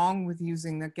nothing wrong with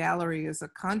using the gallery as a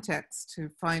context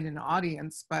to find an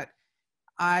audience, but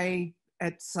I,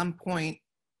 at some point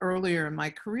earlier in my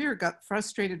career, got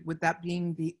frustrated with that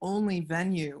being the only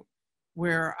venue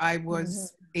where I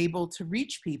was able to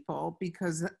reach people,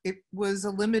 because it was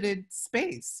a limited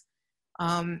space,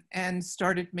 and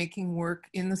started making work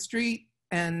in the street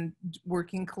and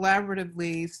working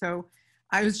collaboratively. So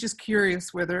I was just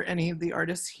curious whether any of the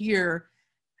artists here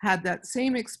had that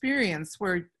same experience,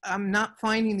 where I'm not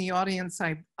finding the audience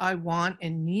I want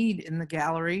and need in the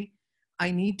gallery. I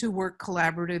need to work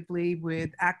collaboratively with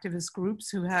activist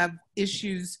groups who have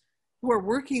issues, who are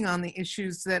working on the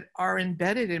issues that are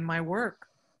embedded in my work,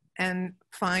 and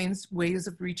finds ways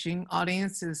of reaching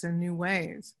audiences in new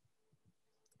ways.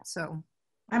 So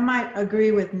I might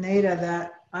agree with Naida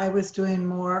that I was doing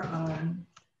more,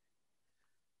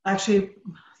 actually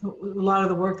a lot of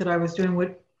the work that I was doing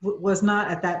was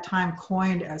not at that time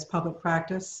coined as public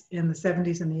practice in the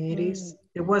 70s and the 80s.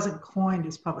 It wasn't coined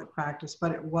as public practice,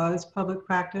 but it was public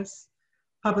practice.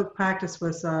 Public practice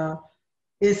was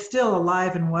is still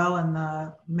alive and well in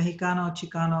the Mexicano,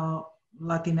 Chicano,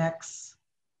 Latinx,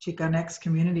 Chicanx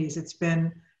communities. It's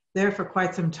been there for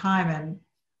quite some time,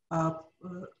 and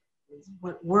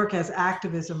what work as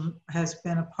activism has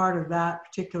been a part of that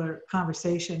particular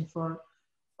conversation for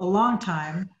a long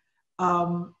time.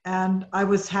 And I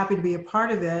was happy to be a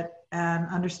part of it and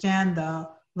understand the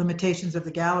limitations of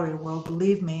the gallery world,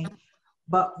 believe me.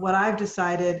 But what I've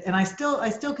decided, and I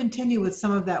still continue with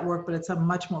some of that work, but it's a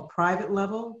much more private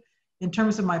level. In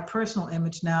terms of my personal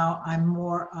image now, I'm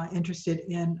more interested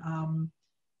in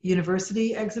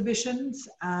university exhibitions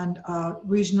and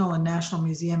regional and national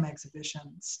museum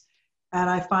exhibitions. And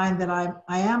I find that I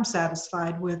am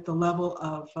satisfied with the level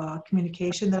of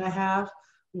communication that I have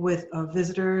with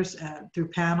visitors through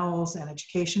panels and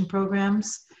education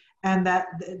programs. And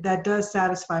that does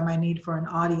satisfy my need for an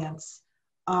audience.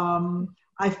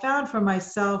 I found for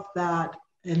myself that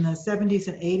in the 70s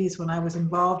and 80s, when I was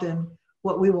involved in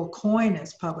what we will coin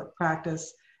as public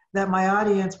practice, that my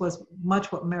audience was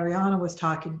much what Mariona was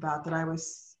talking about, that I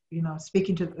was, I was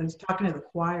talking to the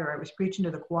choir, I was preaching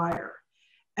to the choir.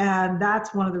 And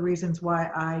that's one of the reasons why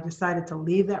I decided to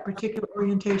leave that particular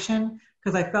orientation,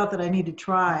 because I felt that I need to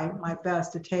try my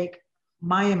best to take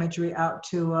my imagery out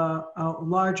to a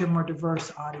larger, more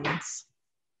diverse audience.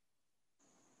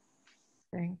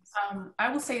 Thanks. I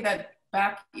will say that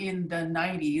back in the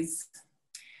 90s,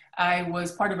 I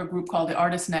was part of a group called the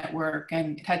Artists Network,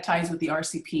 and it had ties with the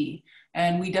RCP.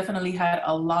 And we definitely had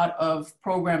a lot of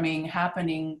programming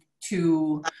happening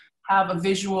to have a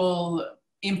visual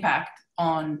impact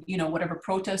on, whatever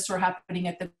protests were happening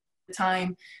at the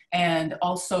time. And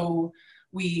also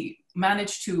we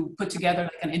managed to put together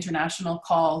like an international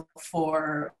call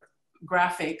for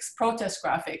graphics, protest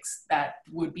graphics that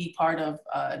would be part of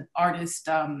an artist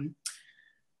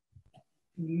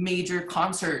major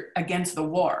concert against the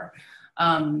war.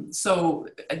 So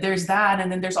there's that.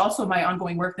 And then there's also my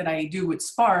ongoing work that I do with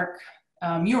Spark,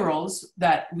 murals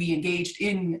that we engaged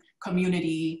in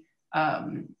community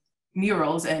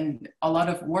murals, and a lot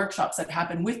of workshops that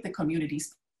happen with the community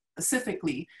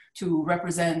specifically to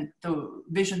represent the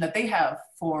vision that they have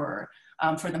for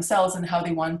themselves and how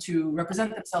they want to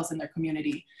represent themselves in their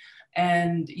community.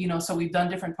 And, so we've done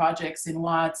different projects in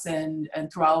Watts and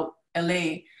throughout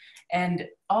LA. And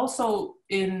also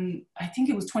I think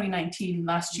it was 2019,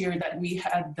 last year, that we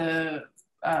had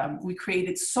we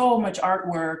created so much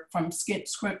artwork, from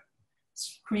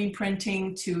screen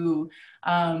printing to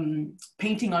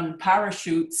painting on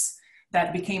parachutes,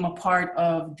 that became a part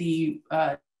of the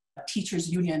Teachers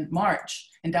Union March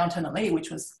in downtown LA, which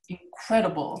was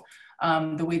incredible.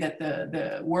 The way that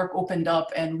the work opened up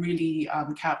and really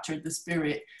captured the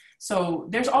spirit. So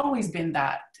there's always been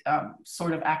that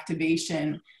sort of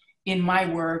activation in my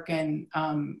work and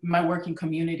my working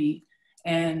community.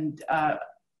 And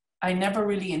I never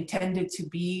really intended to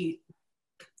be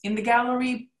in the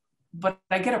gallery, but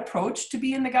I get approached to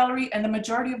be in the gallery. And the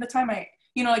majority of the time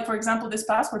like for example, this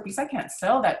passport piece, I can't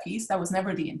sell that piece. That was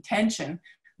never the intention.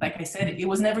 Like I said, it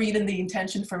was never even the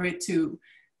intention for it to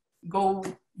go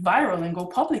viral and go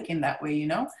public in that way,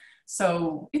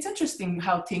 So it's interesting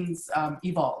how things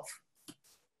evolve.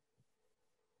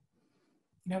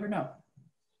 You never know.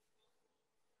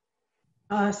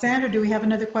 Sandra, do we have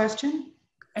another question?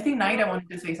 I think Naida wanted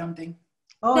to say something.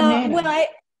 Oh, no, Naida. Well,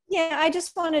 I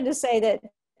just wanted to say that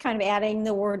kind of adding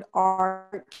the word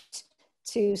art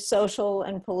to social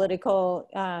and political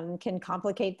can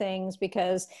complicate things,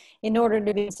 because in order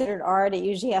to be considered art, it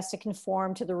usually has to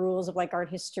conform to the rules of like art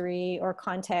history or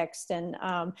context. And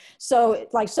so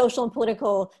like social and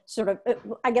political sort of,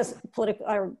 I guess political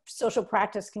or social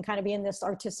practice can kind of be in this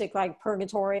artistic like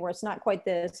purgatory where it's not quite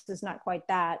this, it's not quite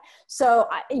that. So,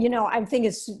 I think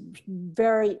it's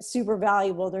very super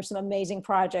valuable. There's some amazing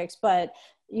projects, but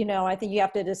I think you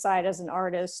have to decide as an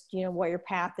artist, what your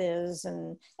path is,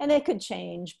 and it could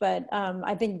change. But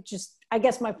I think I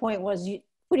guess my point was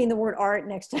putting the word art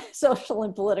next to social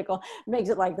and political makes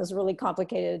it like this really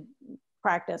complicated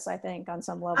practice, I think, on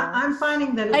some level. I'm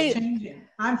finding that it's changing.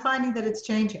 I'm finding very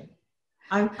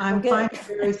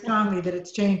strongly that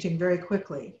it's changing very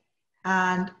quickly.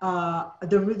 And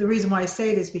the reason why I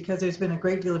say it is because there's been a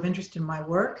great deal of interest in my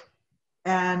work.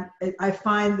 And I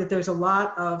find that there's a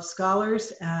lot of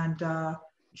scholars and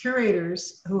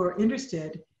curators who are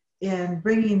interested in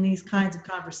bringing these kinds of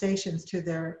conversations to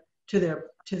their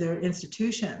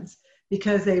institutions,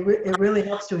 because it really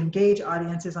helps to engage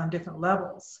audiences on different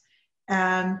levels.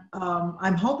 And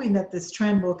I'm hoping that this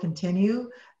trend will continue.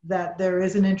 that there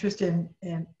is an interest in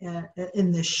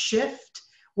the shift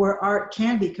where art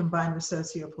can be combined with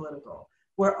socio-political,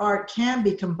 where art can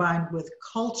be combined with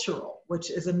cultural, which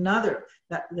is another,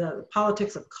 that the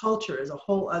politics of culture is a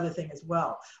whole other thing as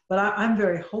well. But I'm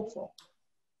very hopeful.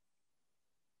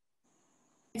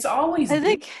 It's always I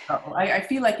think I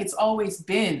feel like it's always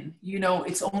been, you know,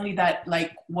 it's only that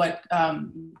like what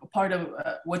part of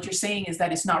what you're saying is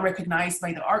that it's not recognized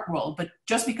by the art world, but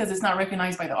just because it's not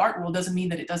recognized by the art world doesn't mean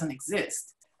that it doesn't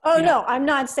exist. Oh, you know? no, I'm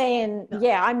not saying,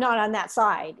 yeah, I'm not on that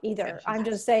side either. I'm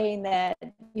just saying that,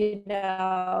 you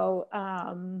know,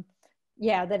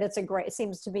 yeah, that it's it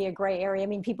seems to be a gray area. I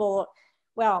mean, people,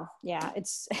 well, yeah,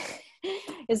 it's,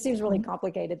 it seems really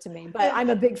complicated to me, but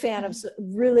I'm a big fan of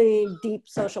really deep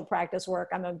social practice work.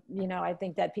 You know, I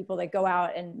think that people that go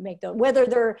out and make whether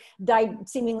they're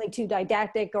seemingly too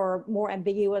didactic or more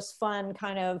ambiguous, fun,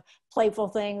 kind of playful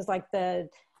things like the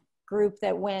group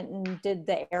that went and did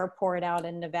the airport out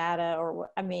in Nevada, or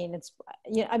I mean, it's,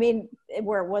 you know, I mean,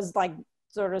 where it was like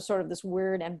sort of this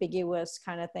weird ambiguous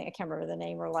kind of thing. I can't remember the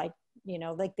name, or like, you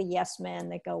know, like the yes men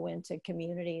that go into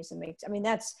communities and make, I mean,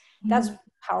 that's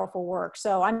powerful work.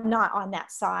 So I'm not on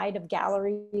that side of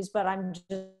galleries, but I'm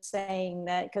just saying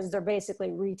that because they're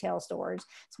basically retail stores.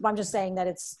 So I'm just saying that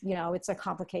it's, you know, it's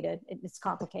complicated,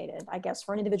 I guess,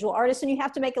 for an individual artist, and you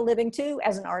have to make a living too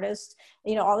as an artist.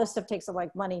 You know, all this stuff takes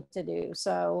like money to do.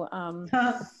 So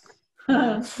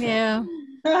yeah.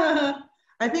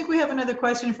 I think we have another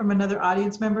question from another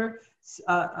audience member,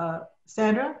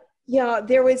 Sandra. Yeah,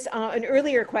 there was an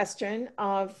earlier question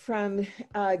from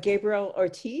Gabriel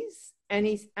Ortiz, and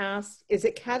he's asked, is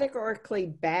it categorically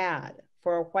bad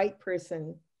for a white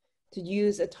person to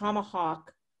use a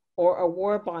tomahawk or a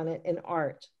war bonnet in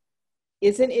art?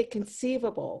 Isn't it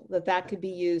conceivable that that could be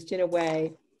used in a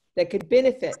way that could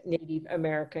benefit Native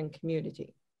American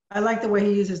community? I like the way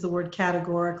he uses the word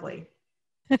categorically.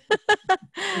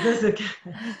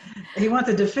 He wants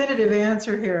a definitive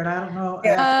answer here, and I don't know.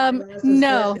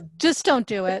 No, just don't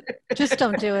do it. Just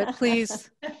don't do it, please.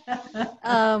 You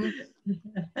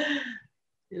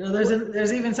know,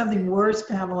 there's even something worse,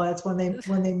 Pamela. It's when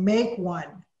they make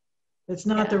one. It's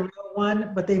not the real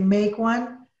one, but they make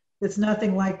one. It's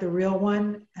nothing like the real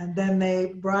one, and then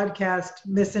they broadcast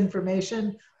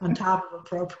misinformation on top of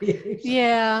appropriation.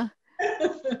 Yeah.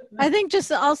 I think just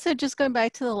going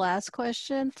back to the last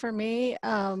question for me,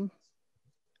 I'm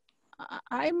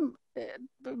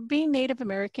being Native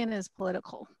American is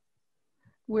political.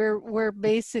 We're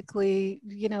basically,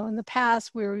 you know, in the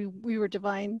past we were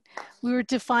defined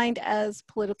as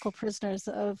political prisoners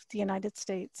of the United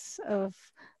States, of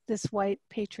this white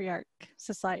patriarch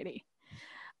society.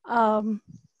 For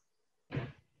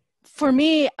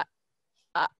me,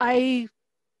 I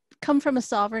come from a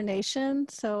sovereign nation,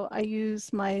 so I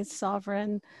use my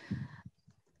sovereign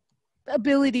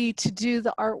ability to do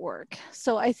the artwork.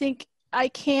 So I think I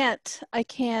can't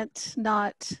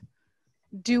not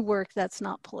do work that's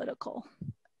not political.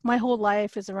 My whole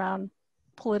life is around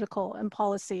political and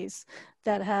policies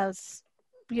that has,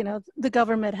 you know, the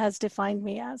government has defined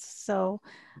me as. So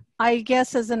I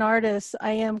guess as an artist,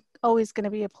 I am always going to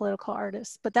be a political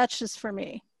artist, but that's just for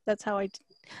me. That's how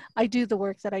I do the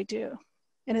work that I do.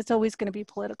 And it's always going to be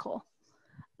political.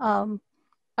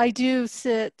 I do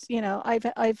sit, you know,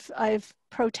 I've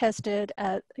protested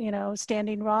at, you know,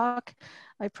 Standing Rock.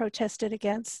 I protested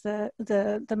against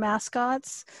the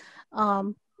mascots.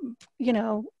 You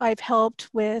know, I've helped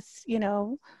with, you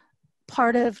know,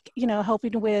 part of, you know,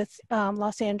 helping with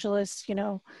Los Angeles, you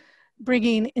know,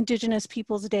 bringing Indigenous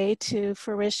Peoples Day to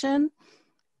fruition.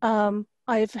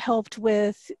 I've helped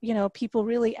with, you know, people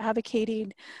really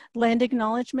advocating land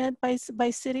acknowledgement by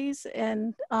cities,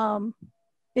 and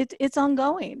it's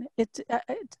ongoing.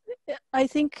 I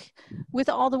think with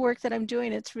all the work that I'm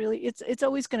doing, it's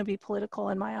always going to be political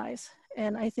in my eyes,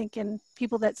 and I think in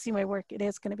people that see my work, it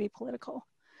is going to be political.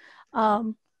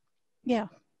 Yeah.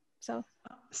 So.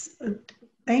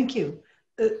 Thank you,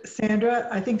 Sandra.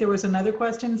 I think there was another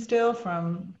question still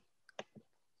from.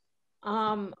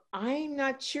 I'm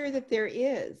not sure that there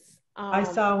is. I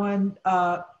saw one.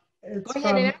 Go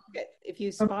ahead and ask it if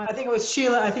you spot. I think it was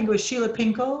Sheila. I think it was Sheila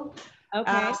Pinkel. Okay.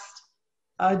 Asked,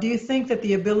 do you think that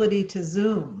the ability to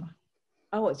Zoom?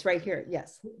 Oh, it's right here.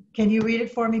 Yes. Can you read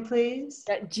it for me, please?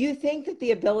 Do you think that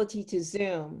the ability to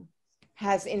Zoom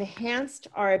has enhanced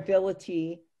our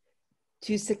ability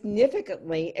to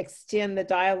significantly extend the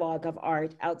dialogue of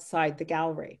art outside the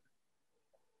gallery?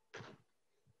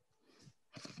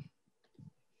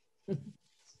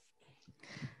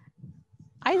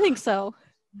 I think so.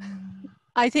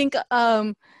 I think,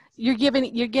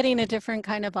 you're getting a different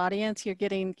kind of audience. You're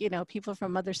getting, you know, people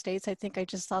from other states. I think I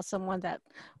just saw someone that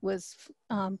was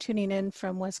tuning in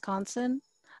from Wisconsin.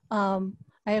 I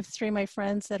have 3 of my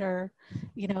friends that are,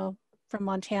 you know, from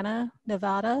Montana,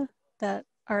 Nevada, that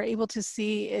are able to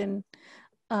see and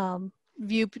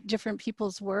view different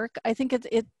people's work. I think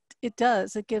it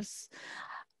gives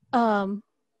a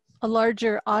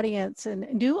larger audience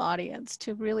and new audience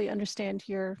to really understand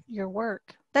your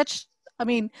work. That's, I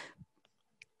mean,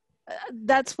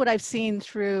 that's what I've seen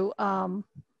through a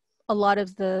lot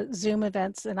of the Zoom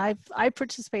events, and I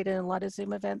participated in a lot of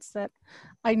Zoom events that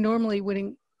I normally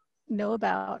wouldn't know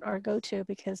about or go to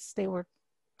because they were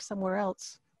somewhere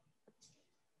else.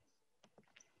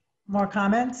 More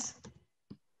comments?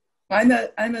 I'm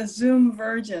a Zoom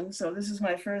virgin, so this is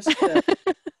my first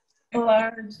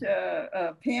large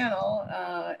panel,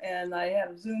 and I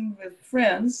have Zoomed with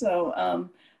friends. So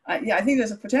yeah, I think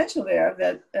there's a potential there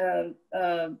that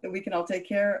we can all take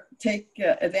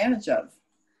advantage of.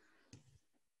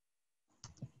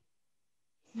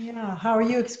 Yeah, how are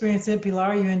you experiencing it, Pilar?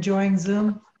 Are you enjoying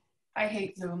Zoom? I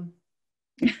hate Zoom.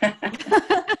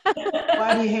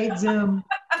 Why do you hate Zoom?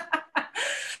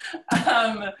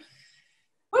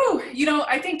 You know,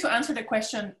 I think to answer the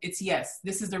question, it's yes.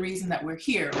 This is the reason that we're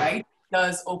here, right? It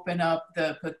does open up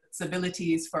the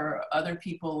possibilities for other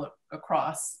people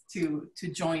across to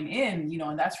join in, you know,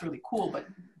 and that's really cool. But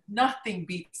nothing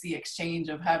beats the exchange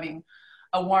of having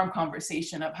a warm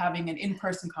conversation, of having an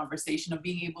in-person conversation, of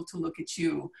being able to look at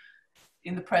you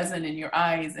in the present in your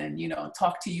eyes and, you know,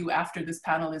 talk to you after this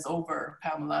panel is over,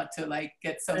 Pamela, to like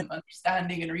get some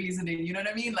understanding and reasoning, you know what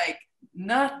I mean? Like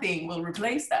nothing will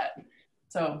replace that.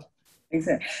 So.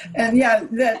 Exactly. And yeah,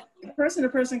 that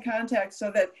person-to-person contact,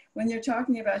 so that when you're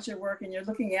talking about your work and you're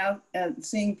looking out and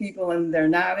seeing people and they're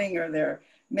nodding or they're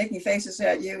making faces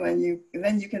at you, and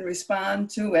then you can respond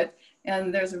to it.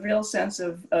 And there's a real sense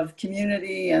of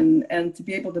community and to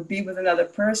be able to be with another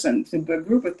person, to be a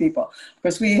group with people. Of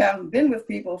course, we haven't been with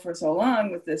people for so long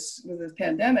with this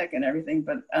pandemic and everything,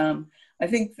 but I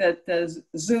think that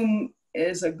Zoom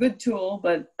is a good tool,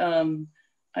 but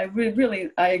I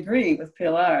agree with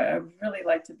Pilar. I really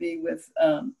like to be with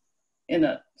in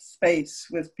a space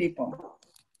with people.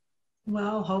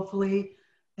 Well, hopefully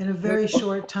in a very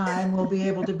short time, we'll be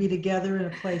able to be together in a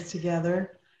place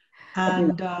together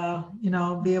and, you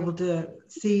know, be able to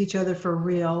see each other for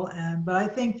real. But I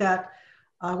think that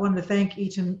I wanted to thank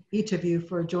each of you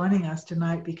for joining us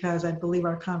tonight, because I believe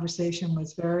our conversation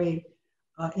was very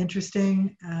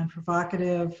interesting and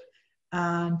provocative.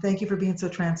 Thank you for being so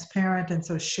transparent and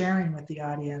so sharing with the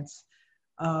audience.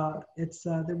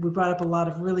 We brought up a lot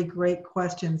of really great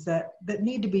questions that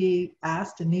need to be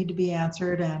asked and need to be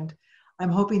answered. And I'm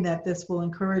hoping that this will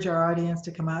encourage our audience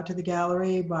to come out to the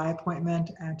gallery by appointment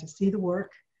and to see the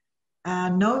work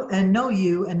and know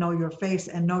you and know your face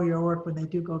and know your work when they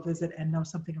do go visit, and know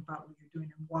something about what you're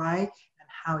doing and why and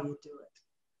how you do it.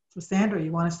 So Sandra,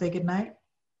 you want to say goodnight?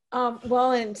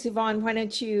 Well, and Suvan, why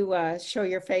don't you show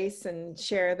your face and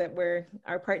share that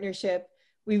our partnership.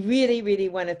 We really, really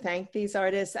want to thank these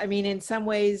artists. I mean, in some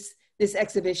ways, this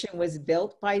exhibition was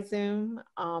built by Zoom.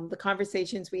 The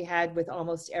conversations we had with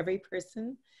almost every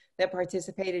person that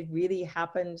participated really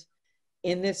happened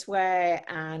in this way.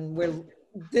 And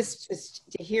just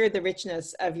to hear the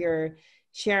richness of your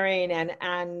sharing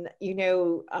and you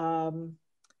know,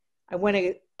 I want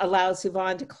to allow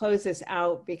Suvan to close this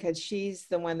out because she's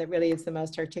the one that really is the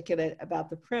most articulate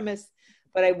about the premise.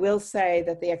 But I will say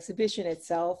that the exhibition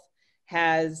itself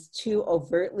has 2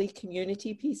 overtly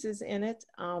community pieces in it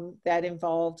that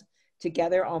involved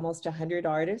together almost 100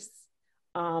 artists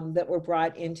that were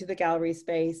brought into the gallery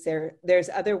space. There's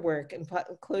other work,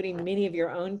 including many of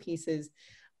your own pieces.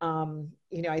 You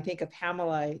know, I think of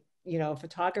Pamela, you know, a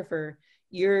photographer.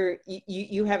 You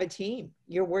have a team.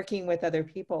 You're working with other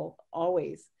people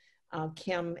always.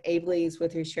 Kim Abeles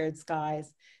with her Shared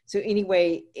Skies. So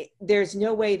anyway, there's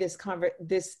no way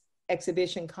this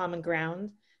exhibition, Common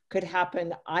Ground, could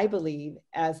happen, I believe,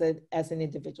 as an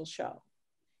individual show.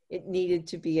 It needed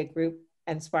to be a group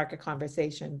and spark a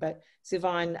conversation. But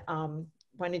Suvan,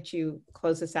 why don't you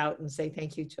close us out and say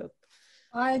thank you to.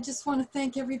 I just want to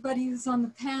thank everybody who's on the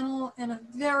panel, and a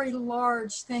very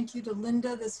large thank you to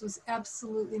Linda. This was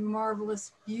absolutely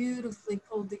marvelous, beautifully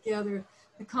pulled together.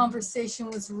 The conversation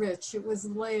was rich, it was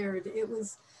layered, it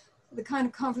was the kind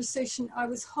of conversation I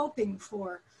was hoping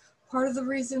for. Part of the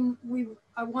reason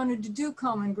I wanted to do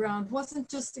Common Ground wasn't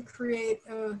just to create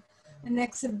an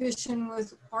exhibition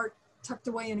with art tucked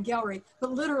away in a gallery,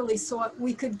 but literally so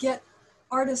we could get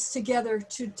artists together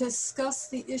to discuss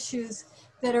the issues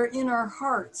that are in our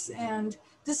hearts. And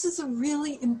this is a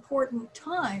really important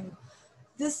time.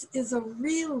 this is a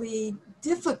really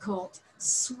difficult,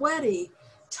 sweaty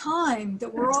time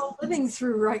that we're all living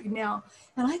through right now.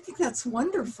 And I think that's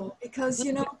wonderful because,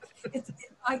 you know,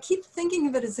 I keep thinking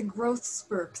of it as a growth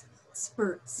spurt.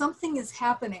 Something is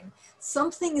happening.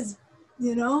 Something is,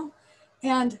 you know,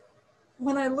 and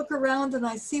when I look around and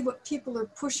I see what people are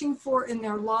pushing for in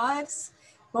their lives,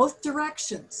 both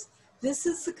directions, this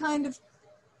is the kind of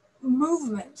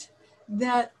movement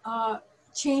that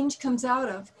change comes out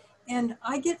of. And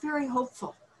I get very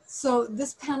hopeful. So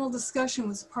this panel discussion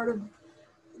was part of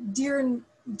dear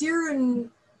and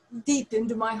deep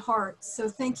into my heart. So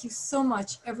thank you so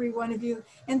much, every one of you.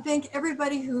 And thank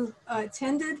everybody who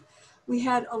attended. We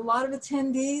had a lot of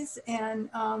attendees, and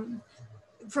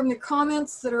from the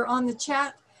comments that are on the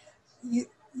chat, you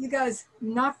guys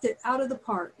knocked it out of the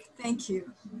park. Thank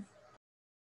you.